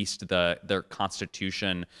of released their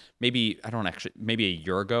constitution maybe a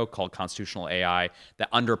year ago, called constitutional AI, that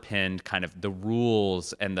underpinned kind of the rules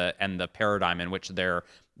and the paradigm in which their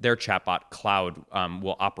chatbot cloud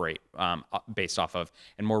will operate based off of.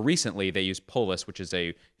 And more recently, they used Polis, which is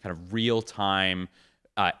a kind of real-time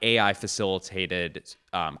AI facilitated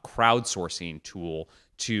crowdsourcing tool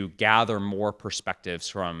to gather more perspectives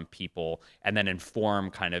from people and then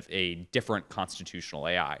inform kind of a different constitutional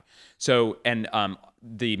AI. So, and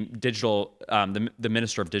the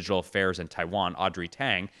Minister of Digital Affairs in Taiwan, Audrey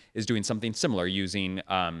Tang, is doing something similar, using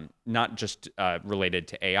not just related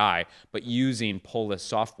to AI, but using Polis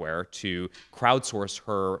software to crowdsource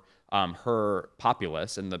her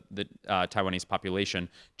populace and the Taiwanese population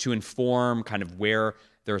to inform kind of where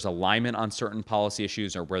there's alignment on certain policy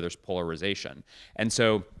issues or where there's polarization. And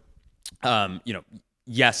so,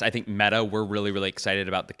 yes, I think Meta, we're really, really excited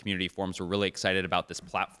about the community forums. We're really excited about this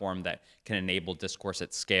platform that can enable discourse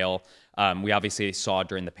at scale. We obviously saw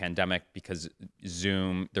during the pandemic, because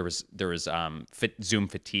Zoom, there was Zoom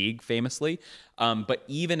fatigue famously. But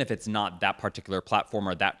even if it's not that particular platform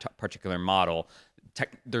or that particular model,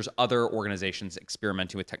 there's other organizations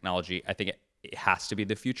experimenting with technology. I think it has to be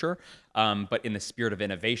the future. But in the spirit of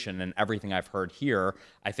innovation and everything I've heard here,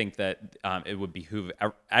 I think that it would behoove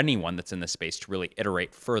anyone that's in this space to really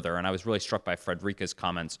iterate further. And I was really struck by Federica's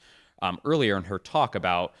comments earlier in her talk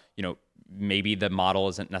about, maybe the model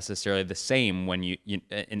isn't necessarily the same when you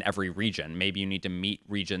in every region. Maybe you need to meet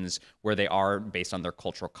regions where they are based on their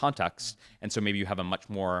cultural context. And so maybe you have a much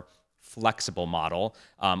more flexible model,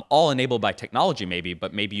 all enabled by technology maybe,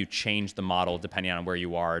 but maybe you change the model depending on where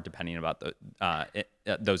you are, depending about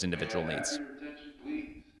those individual needs.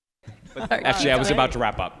 But actually, I was about to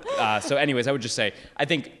wrap up. So anyways, I would just say, I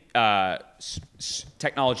think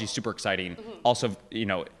technology is super exciting, also,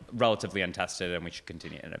 relatively untested, and we should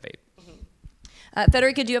continue to innovate.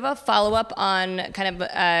 Federica, do you have a follow-up on kind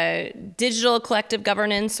of digital collective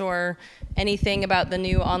governance or anything about the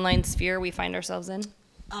new online sphere we find ourselves in?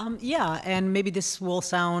 Yeah, and maybe this will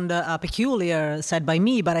sound peculiar said by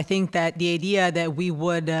me, but I think that the idea that we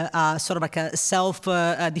would sort of like a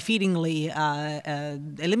self-defeatingly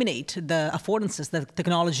eliminate the affordances that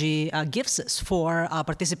technology gives us for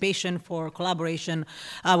participation, for collaboration,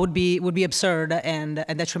 would be absurd and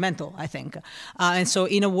detrimental, I think. And so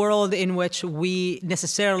in a world in which we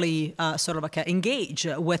necessarily sort of like engage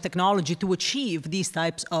with technology to achieve these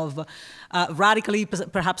types of radically,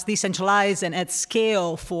 perhaps decentralized and at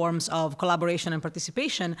scale forms of collaboration and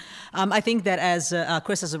participation, I think that as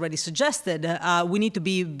Kris has already suggested, we need to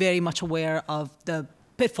be very much aware of the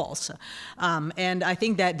pitfalls. And I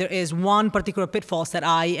think that there is one particular pitfall that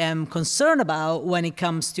I am concerned about when it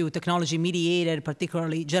comes to technology-mediated,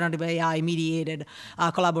 particularly generative AI-mediated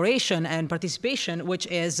collaboration and participation, which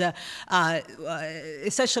is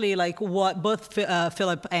essentially like what both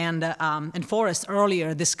Philip and Forrest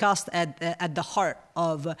earlier discussed at the heart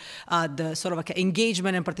of the sort of like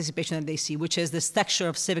engagement and participation that they see, which is this texture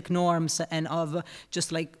of civic norms and of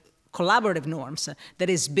just like collaborative norms that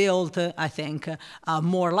is built, I think,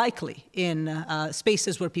 more likely in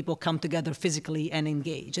spaces where people come together physically and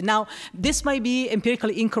engage. And now, this might be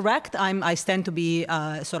empirically incorrect. I stand to be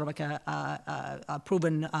sort of like a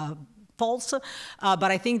proven false,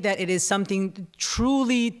 but I think that it is something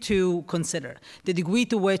truly to consider. The degree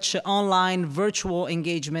to which online virtual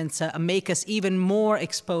engagements make us even more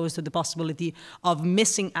exposed to the possibility of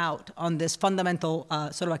missing out on this fundamental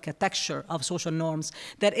sort of like a texture of social norms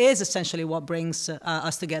that is essentially what brings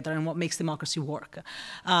us together and what makes democracy work.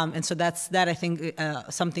 And so that I think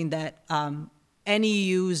something that any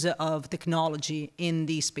use of technology in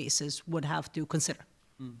these spaces would have to consider.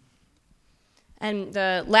 And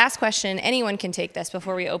the last question, anyone can take this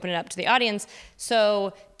before we open it up to the audience.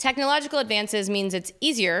 So technological advances means it's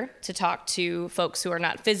easier to talk to folks who are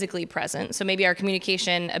not physically present. So maybe our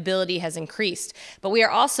communication ability has increased. But we are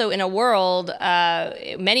also in a world,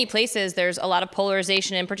 many places, there's a lot of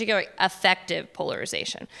polarization, in particular affective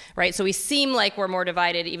polarization, right? So we seem like we're more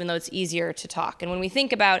divided even though it's easier to talk. And when we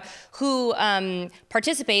think about who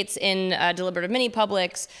participates in deliberative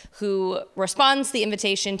mini-publics, who responds to the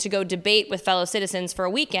invitation to go debate with fellow citizens for a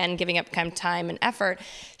weekend, giving up kind of time and effort,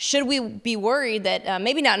 should we be worried that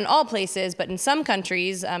maybe not in all places, but in some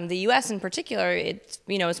countries, the U.S. in particular,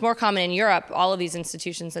 it's more common in Europe, all of these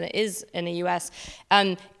institutions, than it is in the U.S.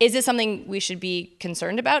 Is this something we should be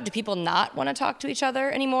concerned about? Do people not want to talk to each other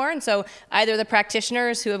anymore? And so either the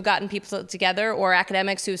practitioners who have gotten people together or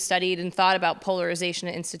academics who have studied and thought about polarization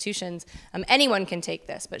in institutions, anyone can take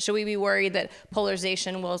this. But should we be worried that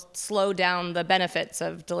polarization will slow down the benefits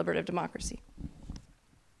of deliberative democracy?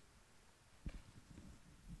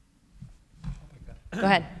 Go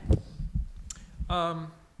ahead. I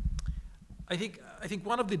think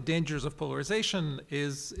one of the dangers of polarization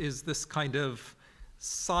is this kind of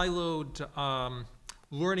siloed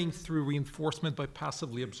learning through reinforcement by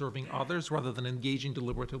passively observing others rather than engaging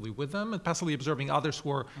deliberatively with them, and passively observing others who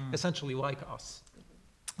are essentially like us.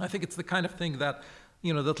 I think it's the kind of thing that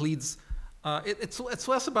that leads. It's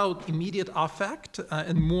less about immediate affect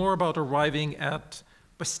and more about arriving at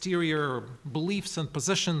posterior beliefs and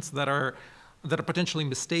positions that are potentially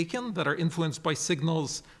mistaken, that are influenced by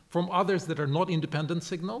signals from others that are not independent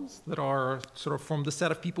signals, that are sort of from the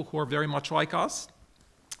set of people who are very much like us.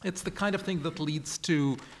 It's the kind of thing that leads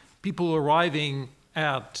to people arriving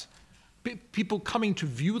at, people coming to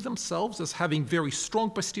view themselves as having very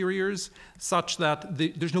strong posteriors, such that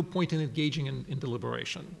there's no point in engaging in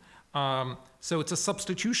deliberation. So it's a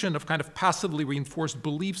substitution of kind of passively reinforced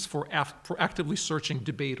beliefs for actively searching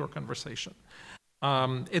debate or conversation.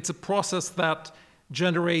 It's a process that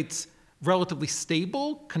generates relatively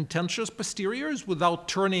stable, contentious posteriors without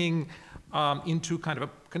turning into kind of a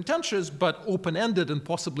contentious but open-ended and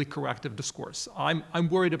possibly corrective discourse. I'm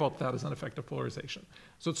worried about that as an effect of polarization.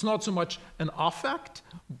 So it's not so much an affect,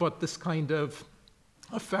 but this kind of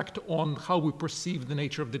effect on how we perceive the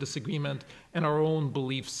nature of the disagreement and our own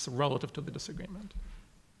beliefs relative to the disagreement.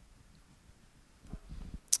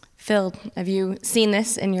 Phil, have you seen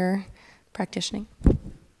this in your practicing?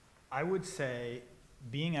 I would say,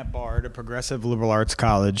 being at Bard, a progressive liberal arts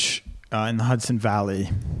college in the Hudson Valley,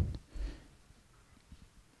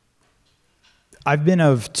 I've been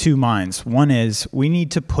of two minds. One is we need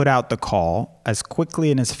to put out the call as quickly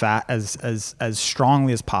and as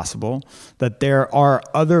strongly as possible that there are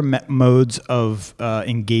other modes of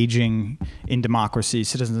engaging in democracy.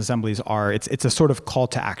 Citizen assemblies are, it's a sort of call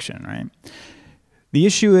to action, right? The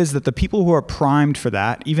issue is that the people who are primed for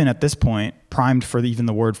that, even at this point, primed for even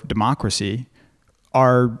the word democracy,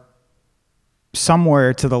 are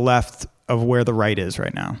somewhere to the left of where the right is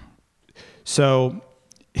right now. So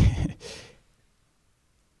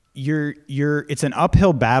it's an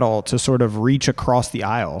uphill battle to sort of reach across the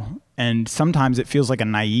aisle. And sometimes it feels like a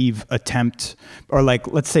naive attempt, or like,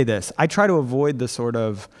 let's say this, I try to avoid the sort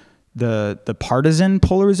of the partisan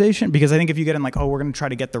polarization, because I think if you get in like, oh, we're going to try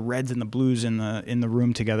to get the reds and the blues in the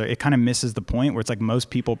room together, it kind of misses the point, where it's like most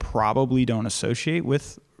people probably don't associate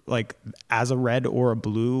with like as a red or a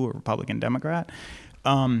blue or Republican Democrat.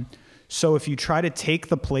 So if you try to take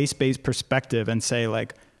the place-based perspective and say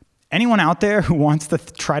like, anyone out there who wants to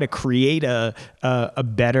try to create a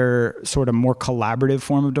better, sort of more collaborative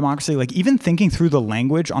form of democracy, like even thinking through the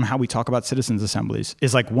language on how we talk about citizens' assemblies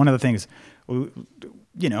is like one of the things.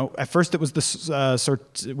 You know, at first it was the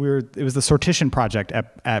sortition project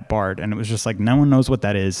at Bard, and it was just like no one knows what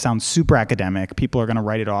that is. Sounds super academic. People are going to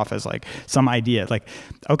write it off as like some idea. Like,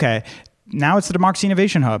 okay, now it's the Democracy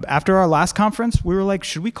Innovation Hub. After our last conference, we were like,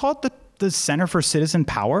 should we call it the Center for Citizen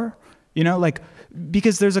Power? You know, like,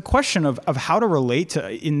 because there's a question of how to relate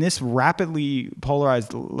to in this rapidly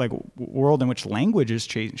polarized like world in which language is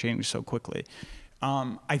changing so quickly.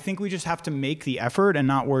 I think we just have to make the effort and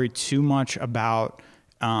not worry too much about.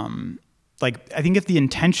 Like, I think if the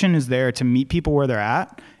intention is there to meet people where they're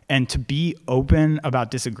at and to be open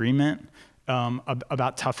about disagreement,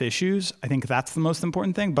 about tough issues, I think that's the most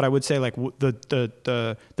important thing. But I would say like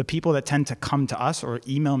the people that tend to come to us or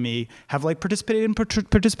email me have like participated in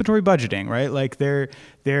participatory budgeting, right? Like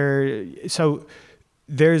so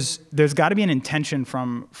there's got to be an intention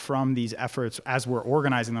from these efforts as we're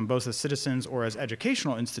organizing them, both as citizens or as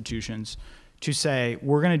educational institutions, to say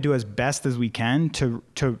we're going to do as best as we can to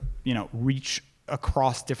you know reach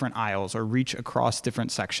across different aisles or reach across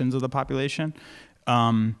different sections of the population,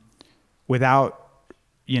 without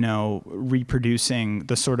you know reproducing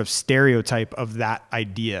the sort of stereotype of that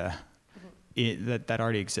idea that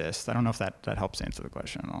already exists. I don't know if that helps answer the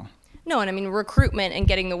question at all. No, and I mean recruitment and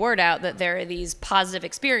getting the word out that there are these positive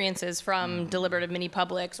experiences from deliberative mini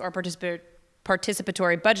publics or participatory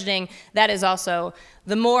budgeting. That is also,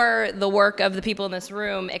 the more the work of the people in this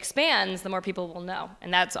room expands, the more people will know.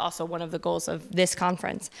 And that's also one of the goals of this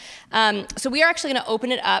conference. So we are actually going to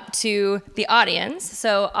open it up to the audience.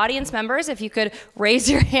 So audience members, if you could raise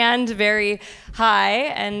your hand very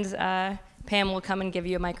high, and Pam will come and give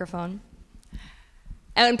you a microphone.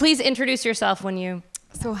 And please introduce yourself when you...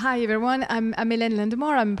 So hi everyone, I'm Hélène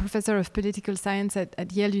Landemore. I'm a professor of political science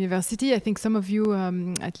at Yale University. I think some of you,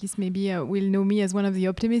 at least maybe, will know me as one of the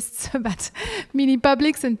optimists about mini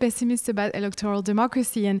publics and pessimists about electoral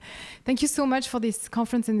democracy. And thank you so much for this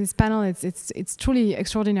conference and this panel. It's truly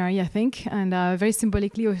extraordinary, I think, and very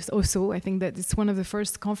symbolically also. I think that it's one of the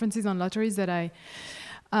first conferences on lotteries that I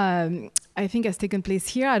think has taken place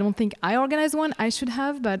here. I don't think I organized one. I should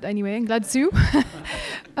have, but anyway, I'm glad to.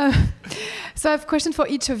 So I have a question for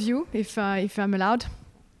each of you, if I'm allowed.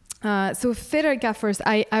 So Federica first,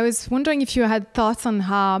 I was wondering if you had thoughts on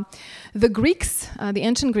how the Greeks, the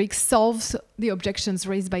ancient Greeks, solved the objections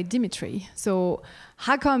raised by Dmitri. So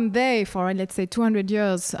how come they, for let's say 200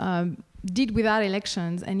 years, did without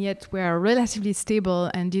elections and yet were relatively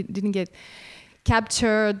stable and didn't get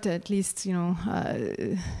captured, at least, you know,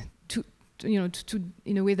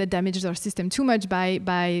 in a way that damages our system too much by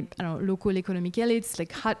I don't know, local economic elites?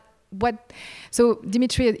 Like so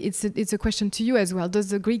Dmitri, it's a question to you as well. Does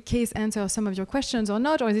the Greek case answer some of your questions or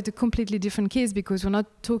not, or is it a completely different case because we're not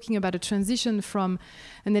talking about a transition from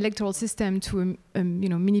an electoral system to a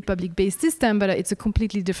mini public based system, but it's a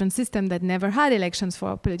completely different system that never had elections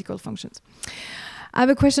for political functions. I have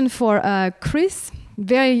a question for Kris.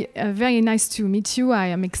 Very nice to meet you. I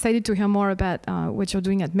am excited to hear more about what you're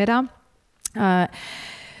doing at Meta.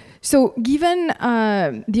 So given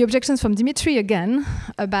the objections from Dmitri again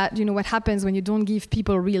about what happens when you don't give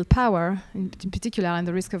people real power, in particular, and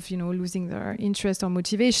the risk of losing their interest or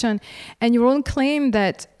motivation, and your own claim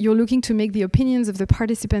that you're looking to make the opinions of the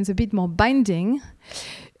participants a bit more binding,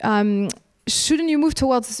 shouldn't you move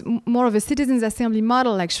towards more of a citizens' assembly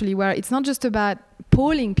model, actually, where it's not just about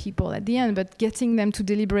polling people at the end, but getting them to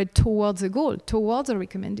deliberate towards a goal, towards a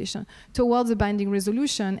recommendation, towards a binding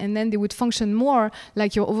resolution, and then they would function more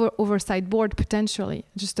like your oversight board, potentially.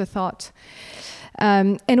 Just a thought.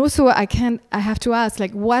 And also, I have to ask,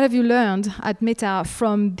 what have you learned at Meta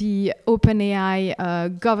from the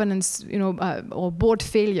OpenAI governance, or board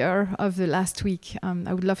failure of the last week?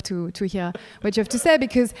 I would love to hear what you have to say,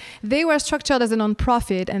 because they were structured as a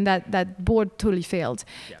non-profit, and that board totally failed.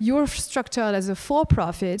 Yeah. You're structured as a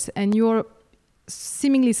for-profit, and you're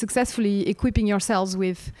seemingly successfully equipping yourselves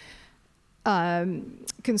with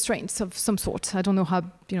constraints of some sort. I don't know how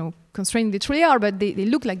constrained they truly are, but they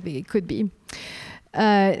look like they could be.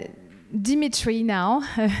 Dmitri, now,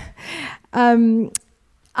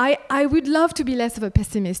 I would love to be less of a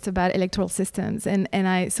pessimist about electoral systems, and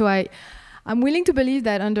I'm willing to believe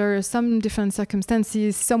that under some different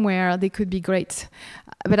circumstances, somewhere they could be great.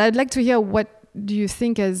 But I'd like to hear what do you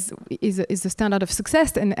think is the standard of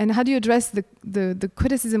success, and how do you address the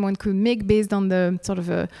criticism one could make based on the sort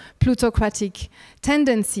of plutocratic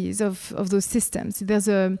tendencies of those systems? There's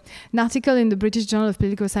an article in the British Journal of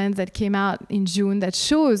Political Science that came out in June that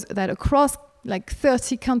shows that across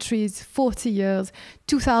 30 countries, 40 years,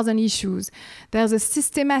 2,000 issues, there's a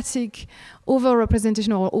systematic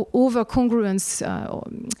over-representation or over-congruence, or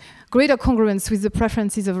greater congruence with the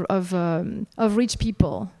preferences of rich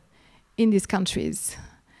people in these countries.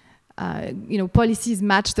 Policies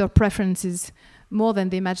match their preferences more than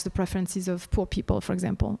they match the preferences of poor people, for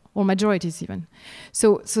example, or majorities even.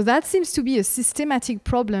 So that seems to be a systematic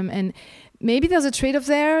problem, and maybe there's a trade-off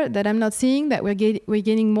there that I'm not seeing, that we're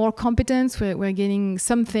gaining more competence, we're gaining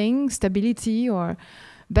something, stability or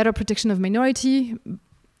better protection of minority,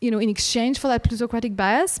 in exchange for that plutocratic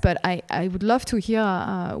bias, but I would love to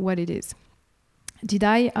hear what it is. Did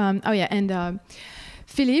I? Oh yeah, and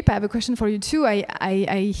Philippe, I have a question for you too.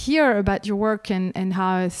 I hear about your work and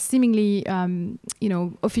how seemingly,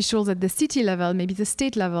 officials at the city level, maybe the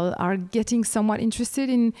state level, are getting somewhat interested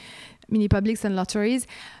in mini publics and lotteries.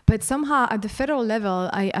 But somehow at the federal level,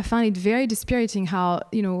 I find it very dispiriting how,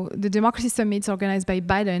 the democracy summits organized by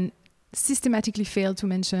Biden systematically fail to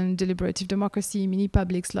mention deliberative democracy, mini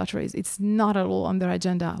publics, lotteries. It's not at all on their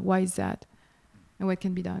agenda. Why is that? And what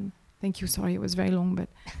can be done? Thank you. Sorry, it was very long, but...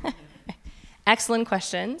 Excellent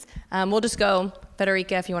questions. We'll just go,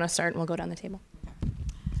 Federica, if you want to start, and we'll go down the table.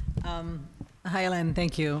 Hi, Ellen.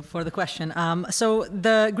 Thank you for the question. So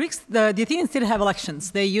the Greeks, the Athenians did have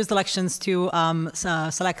elections. They used elections to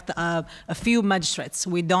select a few magistrates.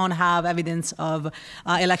 We don't have evidence of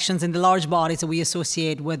elections in the large bodies that we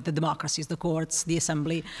associate with the democracies, the courts, the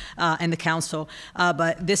assembly, and the council.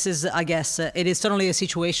 But this is, I guess, it is certainly a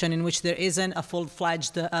situation in which there isn't a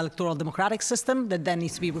full-fledged electoral democratic system that then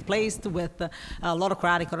needs to be replaced with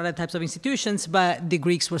autocratic or other types of institutions. But the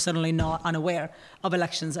Greeks were certainly not unaware of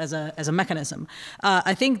elections as a mechanism.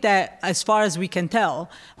 I think that as far as we can tell,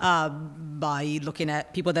 by looking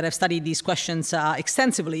at people that have studied these questions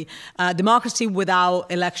extensively, democracy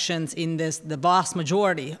without elections in the vast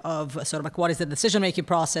majority of sort of what is the decision-making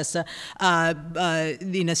process,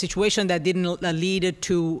 in a situation that didn't lead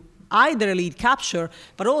to either elite capture,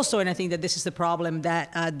 but also, and I think that this is the problem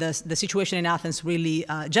that the situation in Athens really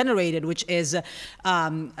generated, which is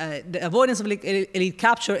the avoidance of elite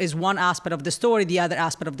capture is one aspect of the story. The other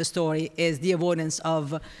aspect of the story is the avoidance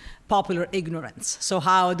of popular ignorance. So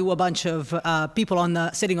how do a bunch of people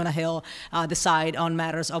sitting on a hill decide on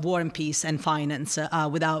matters of war and peace and finance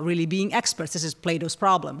without really being experts? This is Plato's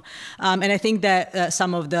problem. And I think that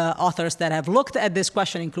some of the authors that have looked at this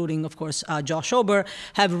question, including, of course, Josh Ober,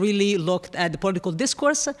 have really looked at the political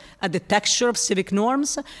discourse, at the texture of civic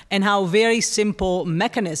norms, and how very simple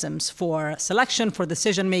mechanisms for selection, for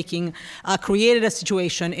decision-making, created a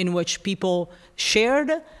situation in which people shared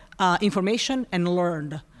information and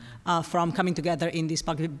learned from coming together in these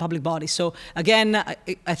public bodies. So again,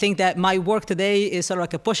 I think that my work today is sort of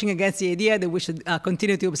like a pushing against the idea that we should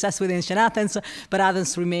continue to obsess with ancient Athens, but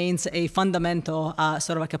Athens remains a fundamental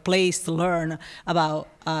sort of like a place to learn about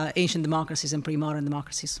ancient democracies and pre-modern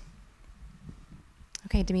democracies.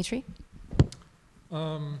 Okay, Dmitri.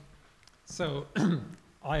 So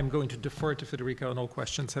I am going to defer to Federica on all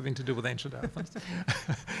questions having to do with ancient Athens.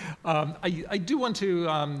 I do want to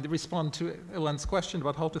respond to Ellen's question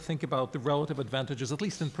about how to think about the relative advantages, at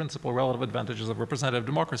least in principle, relative advantages of representative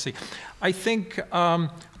democracy. I think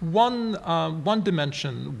one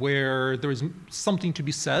dimension where there is something to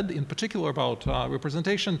be said, in particular about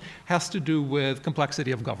representation, has to do with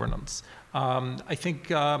complexity of governance. I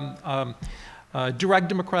think direct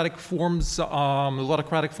democratic forms,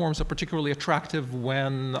 autocratic forms are particularly attractive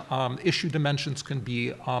when issue dimensions can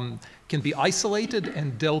be isolated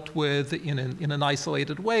and dealt with in an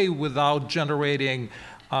isolated way without generating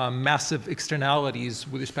massive externalities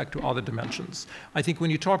with respect to other dimensions. I think when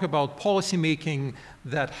you talk about policymaking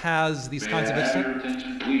that has these kinds of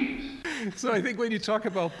So I think when you talk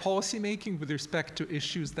about policymaking with respect to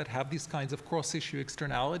issues that have these kinds of cross-issue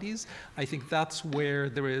externalities, I think that's where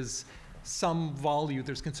there is some value,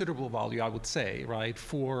 there's considerable value, I would say, right,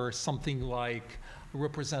 for something like a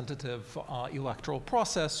representative electoral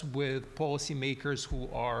process with policymakers who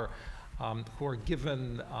are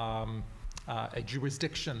given a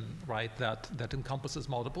jurisdiction, right, that encompasses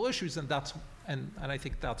multiple issues, and I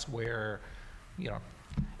think that's where,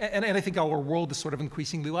 and I think our world is sort of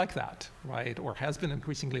increasingly like that, right, or has been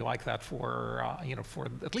increasingly like that for for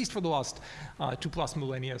at least for the last 2+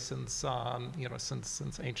 millennia since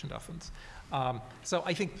since ancient Athens. So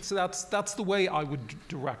I think that's the way I would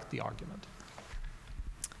direct the argument.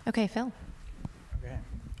 Okay, Phil. Okay.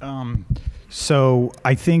 So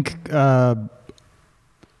I think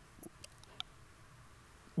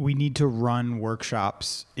we need to run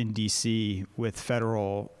workshops in DC with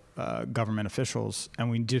federal government officials,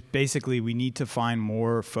 and we need to find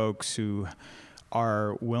more folks who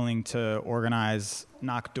are willing to organize,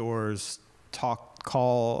 knock doors,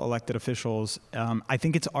 call elected officials. I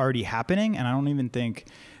think it's already happening, and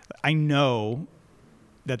I know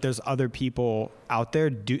that there's other people out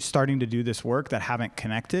there starting to do this work that haven't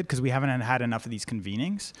connected because we haven't had enough of these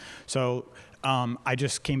convenings. So I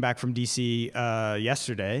just came back from DC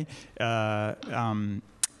yesterday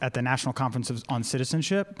at the National Conference on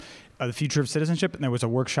Citizenship, the Future of Citizenship, and there was a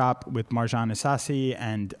workshop with Marjan Isasi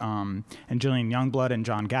and Jillian Youngblood and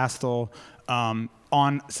John Gastel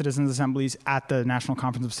on citizens' assemblies at the National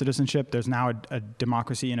Conference of Citizenship. There's now a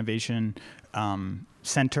Democracy Innovation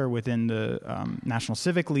Center within the National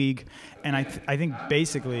Civic League, and I think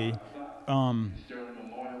basically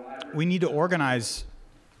we need to organize.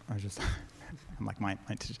 I'm like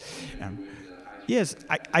yes,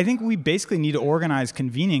 I think we basically need to organize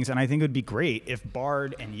convenings, and I think it would be great if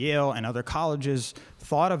Bard and Yale and other colleges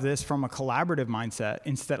thought of this from a collaborative mindset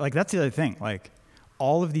instead. Like, that's the other thing. Like,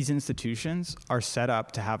 all of these institutions are set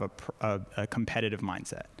up to have a competitive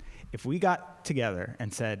mindset. If we got together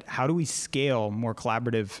and said, how do we scale more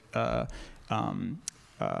collaborative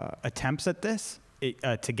attempts at this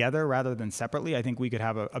together rather than separately, I think we could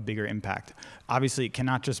have a bigger impact. Obviously, it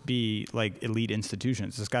cannot just be like elite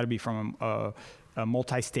institutions. It's got to be from a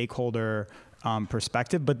multi-stakeholder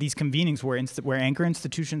perspective. But these convenings where anchor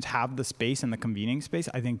institutions have the space and the convening space,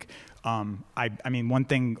 I think, I mean, one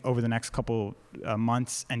thing over the next couple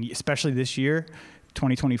months, and especially this year,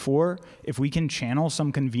 2024, if we can channel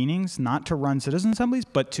some convenings, not to run citizen assemblies,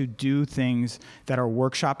 but to do things that are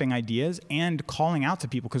workshopping ideas and calling out to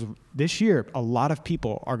people, because this year, a lot of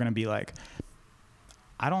people are going to be like,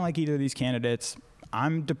 I don't like either of these candidates.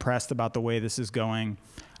 I'm depressed about the way this is going.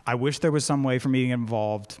 I wish there was some way for me to get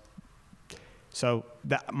involved. So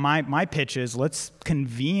my pitch is, let's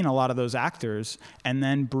convene a lot of those actors and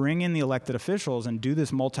then bring in the elected officials and do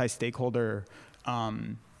this multi-stakeholder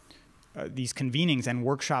these convenings and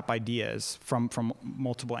workshop ideas from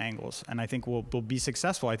multiple angles, and I think we'll be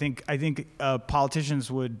successful. I think politicians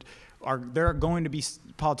there are going to be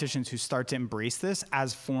politicians who start to embrace this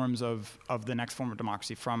as forms of the next form of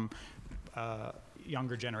democracy from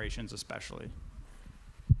younger generations especially.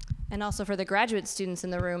 And also for the graduate students in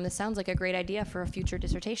the room, this sounds like a great idea for a future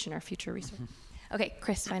dissertation or future research. Okay,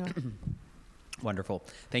 Kris, finally. Wonderful.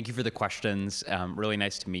 Thank you for the questions. Really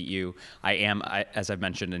nice to meet you. I am, as I've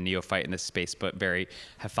mentioned, a neophyte in this space, but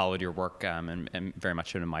have followed your work and very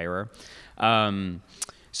much an admirer.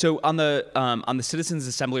 So on the citizens'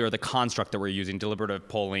 assembly, or the construct that we're using, deliberative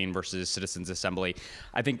polling versus citizens' assembly,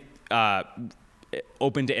 I think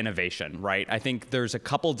open to innovation, right? I think there's a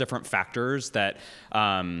couple different factors that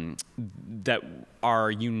are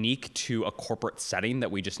unique to a corporate setting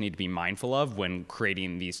that we just need to be mindful of when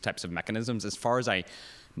creating these types of mechanisms. As far as I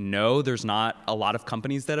no, there's not a lot of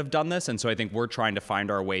companies that have done this. And so I think we're trying to find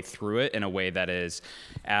our way through it in a way that is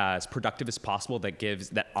as productive as possible,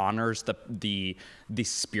 that honors the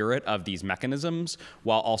spirit of these mechanisms,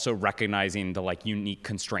 while also recognizing the unique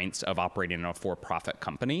constraints of operating in a for-profit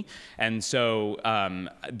company. And so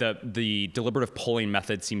the deliberative polling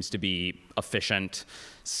method seems to be efficient,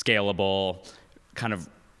 scalable, kind of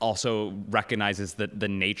also recognizes that the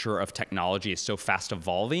nature of technology is so fast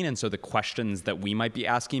evolving, and so the questions that we might be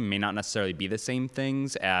asking may not necessarily be the same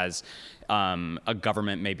things as a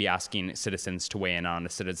government may be asking citizens to weigh in on a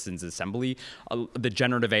citizens' assembly. The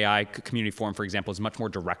generative AI community forum, for example, is much more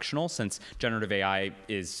directional, since generative AI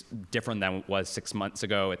is different than it was 6 months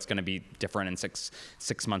ago. It's going to be different in six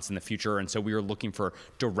months in the future, and so we are looking for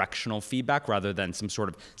directional feedback rather than some sort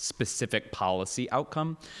of specific policy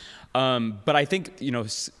outcome. But I think we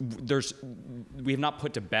have not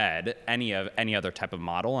put to bed any other type of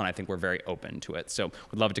model, and I think we're very open to it. So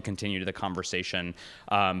we'd love to continue the conversation.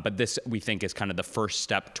 But this, we think, is kind of the first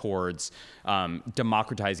step towards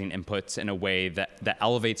democratizing inputs in a way that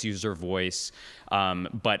elevates user voice,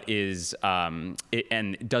 but is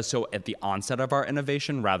and does so at the onset of our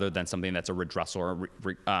innovation rather than something that's a redressal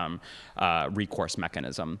or recourse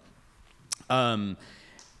mechanism. On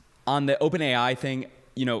the OpenAI thing,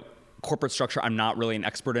 corporate structure, I'm not really an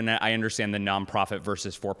expert in it. I understand the nonprofit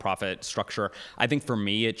versus for-profit structure. I think for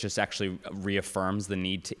me, it just actually reaffirms the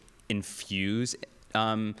need to infuse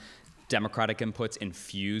democratic inputs,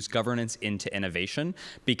 infuse governance into innovation.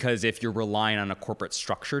 Because if you're relying on a corporate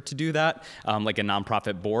structure to do that, like a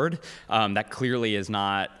nonprofit board, that clearly is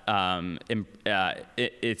not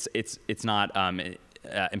it's not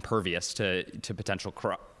impervious to potential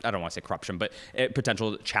I don't want to say corruption, but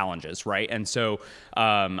potential challenges, right? And so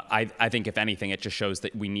I think, if anything, it just shows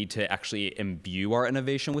that we need to actually imbue our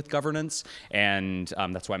innovation with governance, and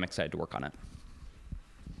that's why I'm excited to work on it.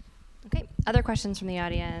 Okay, other questions from the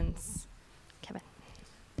audience? Kevin.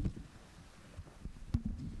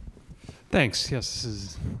 Thanks. Yes, this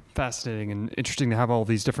is fascinating and interesting to have all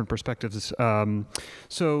these different perspectives.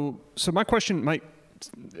 So my question might,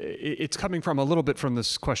 it's coming from a little bit from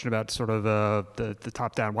this question about sort of the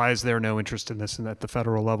top down. Why is there no interest in this and at the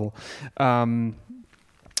federal level?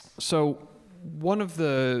 So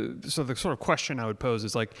the sort of question I would pose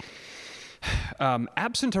is like,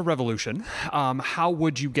 absent a revolution, how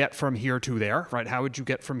would you get from here to there, right? How would you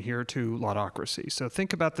get from here to Lottocracy? So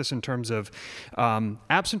think about this in terms of,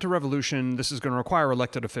 absent a revolution, this is going to require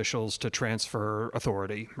elected officials to transfer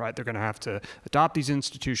authority, right? They're going to have to adopt these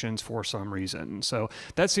institutions for some reason. So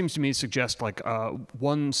that seems to me to suggest like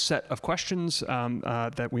one set of questions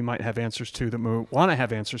that we might have answers to, that we want to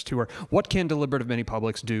have answers to, are what can deliberative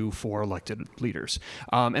mini-publics do for elected leaders?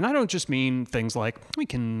 And I don't just mean things like, we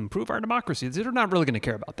can improve our democracy. They're not really going to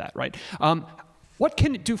care about that, right? What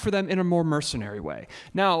can it do for them in a more mercenary way?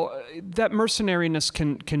 Now, that mercenariness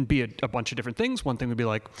can be a bunch of different things. One thing would be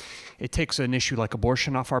like, it takes an issue like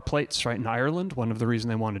abortion off our plates, right? In Ireland, one of the reasons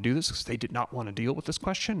they want to do this is they did not want to deal with this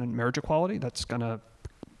question and marriage equality. That's going to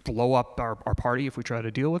blow up our party if we try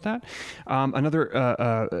to deal with that.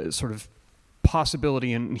 Another sort of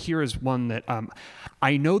possibility, and here is one that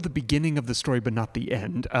I know the beginning of the story, but not the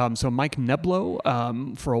end. So Mike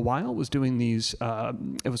Neblo, for a while, was doing these,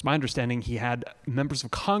 it was my understanding he had members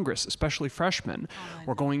of Congress, especially freshmen,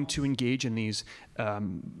 were going to engage in these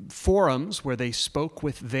forums where they spoke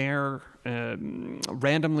with their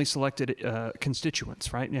randomly selected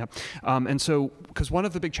constituents, right? Yeah. And so, because one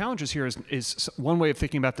of the big challenges here is one way of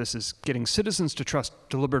thinking about this is getting citizens to trust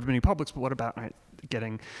deliberative mini-publics, but what about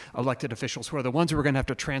getting elected officials who are the ones who are going to have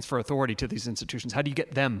to transfer authority to these institutions? How do you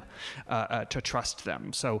get them to trust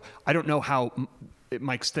them? So I don't know how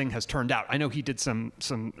Mike's thing has turned out. I know he did some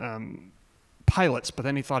pilots, but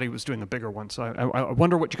then he thought he was doing a bigger one. So I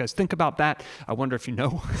wonder what you guys think about that. I wonder if you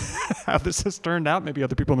know how this has turned out. Maybe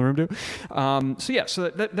other people in the room do. So yeah,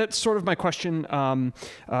 so that's sort of my question.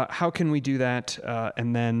 How can we do that?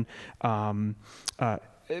 And then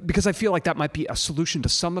because I feel like that might be a solution to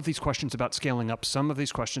some of these questions about scaling up, some of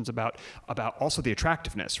these questions about also the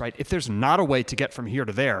attractiveness, right? If there's not a way to get from here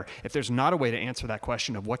to there, if there's not a way to answer that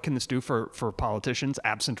question of what can this do for politicians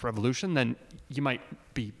absent revolution, then you might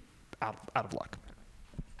be out of luck.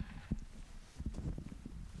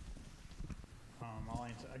 I'll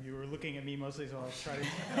answer. You were looking at me mostly, so I'll try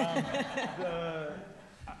to.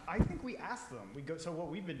 I think we asked them. So what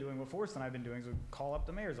we've been doing, what Forrest and I have been doing, is we call up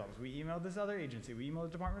the mayor's office. We emailed this other agency. We emailed the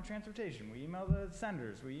Department of Transportation. We emailed the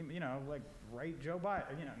senators. We, write Joe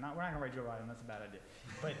Biden. We're not going to write Joe Biden. That's a bad idea.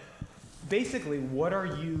 But basically, what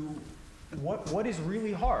is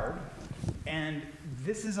really hard And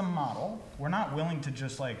this is a model. We're not willing to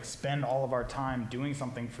just like spend all of our time doing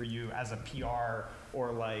something for you as a PR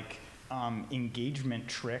or like engagement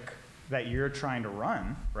trick that you're trying to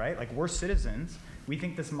run, right? Like, we're citizens. We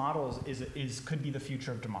think this model could be the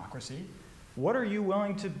future of democracy. What are you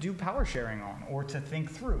willing to do power sharing on, or to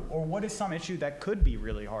think through? Or what is some issue that could be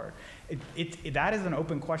really hard? That is an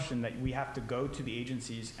open question that we have to go to the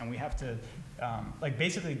agencies, and we have to, like,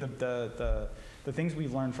 basically the things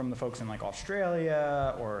we've learned from the folks in like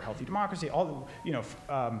Australia or Healthy Democracy,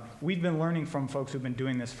 we've been learning from folks who've been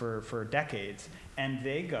doing this for decades, and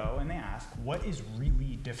they go and they ask, what is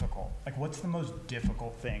really difficult? Like, what's the most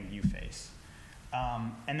difficult thing you face?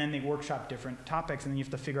 And then they workshop different topics, and then you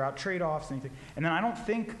have to figure out trade-offs. And then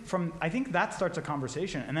I think that starts a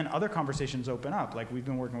conversation, and then other conversations open up. Like, we've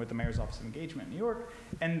been working with the Mayor's Office of Engagement in New York,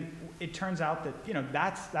 and it turns out that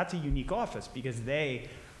that's a unique office, because they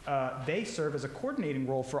serve as a coordinating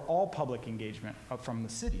role for all public engagement from the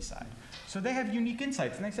city side. So they have unique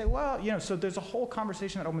insights, and they say, well, so there's a whole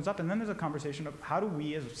conversation that opens up, and then there's a conversation of how do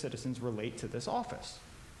we as citizens relate to this office,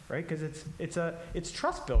 right? Because it's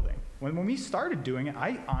trust building. When we started doing it,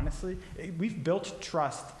 we've built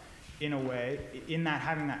trust in a way, in that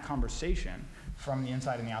having that conversation from the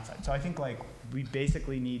inside and the outside. So I think like we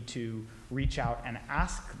basically need to reach out and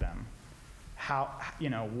ask them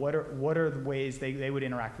what are the ways they would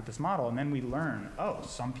interact with this model, and then we learn,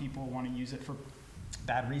 some people want to use it for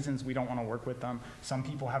bad reasons, we don't want to work with them. Some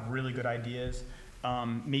people have really good ideas.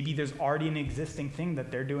 Maybe there's already an existing thing that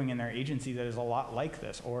they're doing in their agency that is a lot like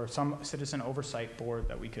this, or some citizen oversight board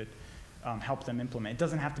that we could help them implement. It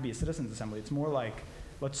doesn't have to be a citizens assembly. It's more like,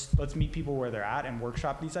 let's meet people where they're at and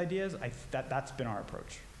workshop these ideas. That's been our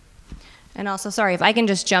approach. And also, sorry, if I can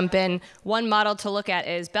just jump in, one model to look at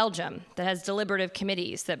is Belgium, that has deliberative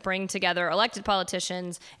committees that bring together elected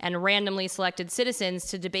politicians and randomly selected citizens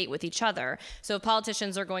to debate with each other. So if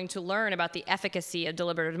politicians are going to learn about the efficacy of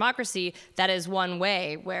deliberative democracy, that is one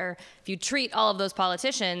way where if you treat all of those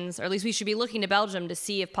politicians, or at least we should be looking to Belgium to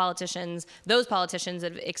see if those politicians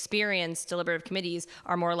that have experienced deliberative committees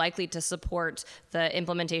are more likely to support the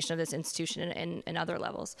implementation of this institution in other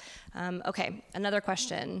levels. Okay, another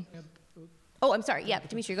question. Oh, I'm sorry. Yeah,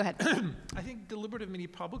 Dmitri, go ahead. I think deliberative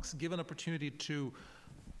mini-publics give an opportunity to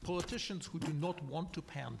politicians who do not want to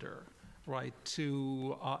pander, right,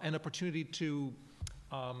 to an opportunity to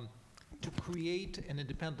create an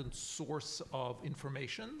independent source of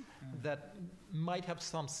information that might have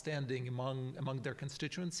some standing among their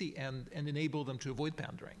constituency and enable them to avoid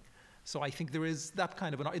pandering. So I think there is that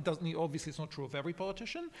kind of obviously it's not true of every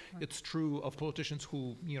politician. Right. It's true of politicians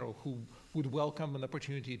who would welcome an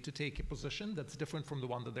opportunity to take a position that's different from the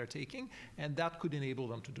one that they're taking, and that could enable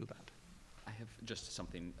them to do that. I have just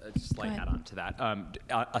something, a slight add-on to that.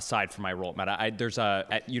 Aside from my role at Meta, there's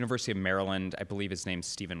at University of Maryland, I believe his name's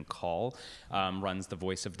Stephen Call, runs the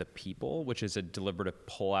Voice of the People, which is a deliberative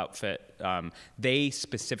poll outfit. They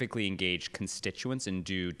specifically engage constituents and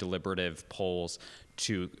do deliberative polls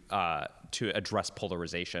to address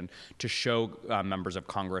polarization, to show members of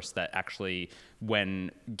Congress that actually, when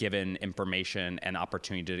given information and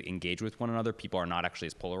opportunity to engage with one another, people are not actually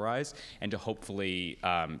as polarized, and to hopefully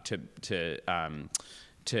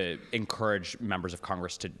to encourage members of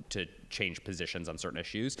Congress to change positions on certain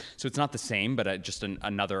issues. So it's not the same, but just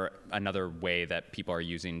another way that people are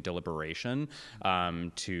using deliberation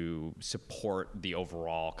to support the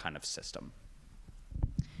overall kind of system.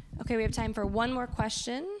 Okay, we have time for one more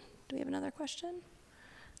question. Do we have another question?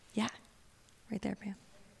 Yeah, right there, Pam.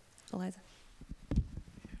 Eliza.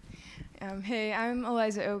 Hey, I'm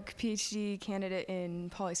Eliza Oak, PhD candidate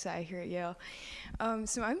in poli-sci here at Yale.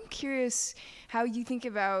 So I'm curious how you think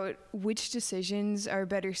about which decisions are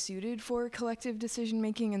better suited for collective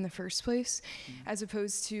decision-making in the first place, as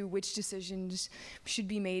opposed to which decisions should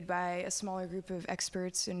be made by a smaller group of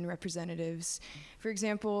experts and representatives. For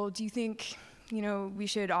example, do you think we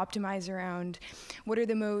should optimize around what are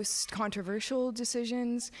the most controversial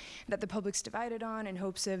decisions that the public's divided on, in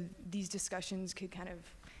hopes of these discussions could kind of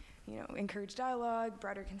encourage dialogue,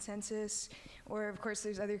 broader consensus, or of course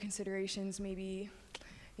there's other considerations, maybe,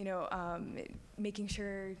 making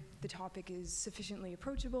sure the topic is sufficiently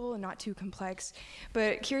approachable and not too complex.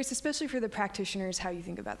 But curious, especially for the practitioners, how you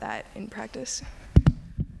think about that in practice.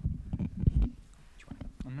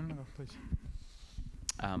 No, please.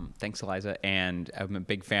 Thanks, Eliza, and I'm a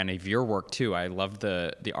big fan of your work too. I love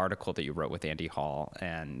the article that you wrote with Andy Hall,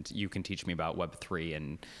 and you can teach me about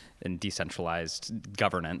Web3 and decentralized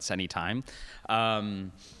governance anytime.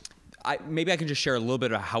 maybe I can just share a little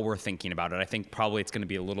bit of how we're thinking about it. I think probably it's going to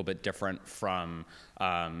be a little bit different from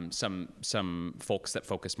some folks that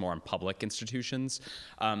focus more on public institutions.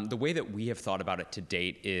 The way that we have thought about it to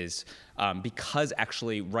date is because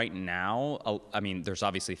actually right now, I mean, there's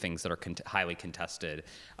obviously things that are highly contested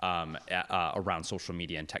around social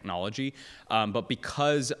media and technology, but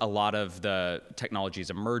because a lot of the technology is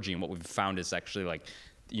emerging, what we've found is actually like,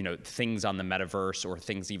 you know, things on the metaverse or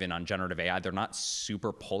things even on generative AI, they're not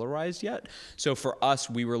super polarized yet. So for us,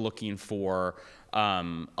 we were looking for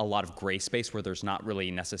a lot of gray space where there's not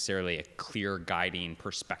really necessarily a clear guiding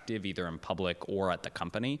perspective, either in public or at the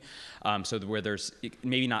company. So where there's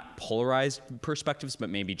maybe not polarized perspectives, but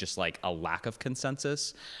maybe just like a lack of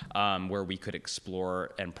consensus, where we could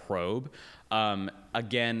explore and probe.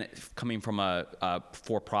 Again, coming from a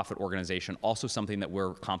for-profit organization, also something that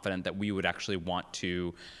we're confident that we would actually want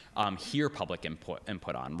to hear public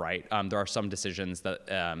input on, right? There are some decisions that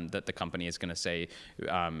that the company is going to say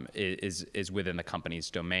is within the company's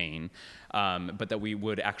domain, but that we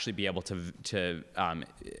would actually be able to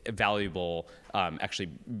actually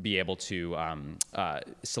be able to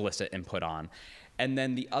solicit input on. And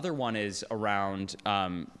then the other one is around,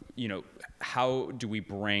 you know, how do we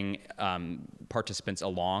bring participants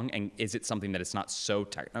along, and is it something that is not so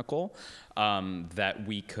technical that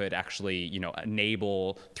we could actually, you know,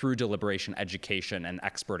 enable through deliberation, education, and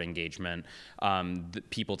expert engagement, the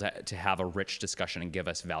people to have a rich discussion and give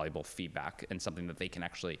us valuable feedback and something that they can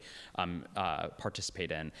actually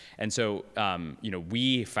participate in. And so, you know,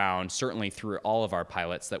 we found certainly through all of our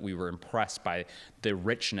pilots that we were impressed by the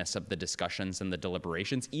richness of the discussions and the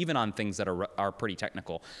deliberations, even on things that are pretty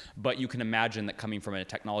technical. But you can imagine that coming from a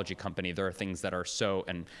technology company, there are things that are so,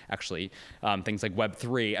 and actually things like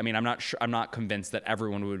Web3. I mean, I'm not convinced that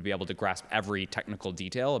everyone would be able to grasp every technical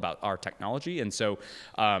detail about our technology. And so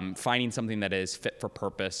finding something that is fit for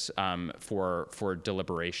purpose for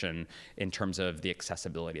deliberation in terms of the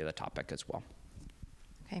accessibility of the topic as well.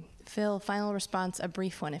 Okay, Phil, final response, a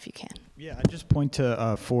brief one if you can. Yeah, I just point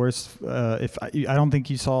to Forrest. I don't think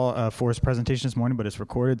you saw Forrest's presentation this morning, but it's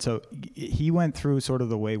recorded. So he went through sort of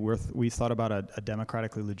the way we thought about a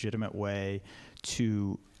democratically legitimate way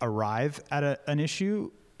to arrive at an issue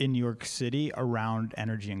in New York City around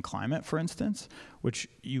energy and climate, for instance, which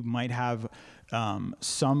you might have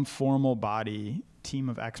some formal body, team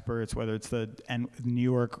of experts, whether it's the New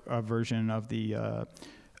York version of the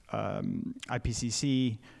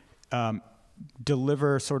IPCC,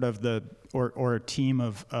 deliver sort of or a team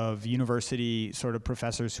of university sort of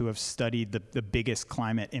professors who have studied the biggest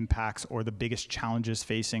climate impacts or the biggest challenges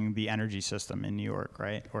facing the energy system in New York,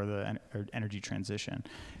 right? Or the energy transition.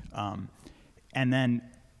 And then,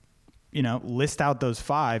 you know, list out those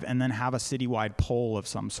 5 and then have a citywide poll of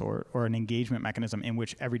some sort or an engagement mechanism in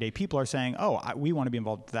which everyday people are saying, oh, we want to be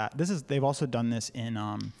involved with that. They've also done this in,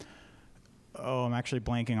 I'm actually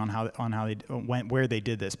blanking on where they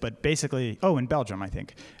did this, but basically, in Belgium, I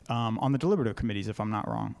think, on the deliberative committees, if I'm not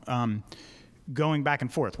wrong, going back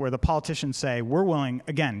and forth, where the politicians say, we're willing,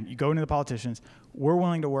 again, you go into the politicians, we're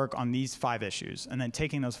willing to work on these 5 issues, and then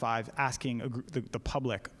taking those 5, asking the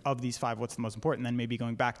public of these 5 what's the most important, and then maybe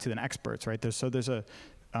going back to the experts, right? There's a,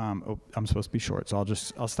 I'm supposed to be short, so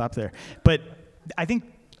I'll stop there. But I think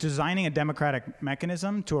designing a democratic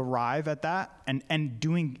mechanism to arrive at that and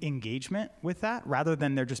doing engagement with that rather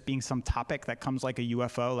than there just being some topic that comes like a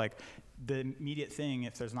UFO, like the immediate thing,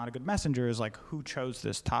 if there's not a good messenger, is like, who chose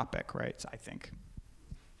this topic, right? I think.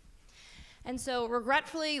 And so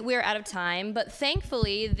regretfully, we're out of time, but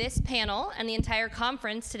thankfully this panel and the entire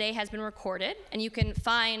conference today has been recorded, and you can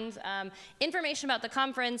find information about the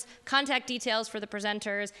conference, contact details for the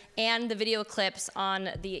presenters, and the video clips on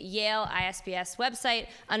the Yale ISPS website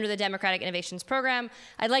under the Democratic Innovations Program.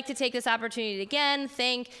 I'd like to take this opportunity to again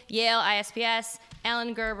thank Yale ISPS,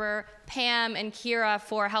 Alan Gerber, Pam, and Kira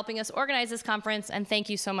for helping us organize this conference, and thank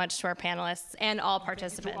you so much to our panelists and all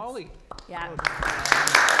participants. Thank you to Ollie. Yeah.